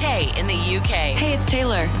 It's Tay in the UK. Hey, it's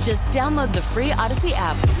Taylor. Just download the free Odyssey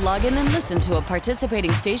app, log in and listen to a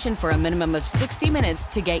participating station for a minimum of 60 minutes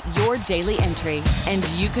to get your daily entry. And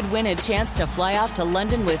you could win a chance to fly off to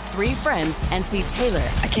London with 3 friends and see Taylor.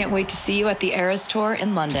 I can't wait to see you at the Eras Tour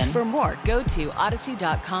in London. For more, go to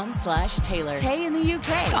odyssey.com/Taylor. Tay in the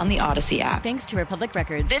UK. It's on the Odyssey app. Thanks to Republic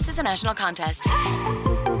Records. This is a national contest.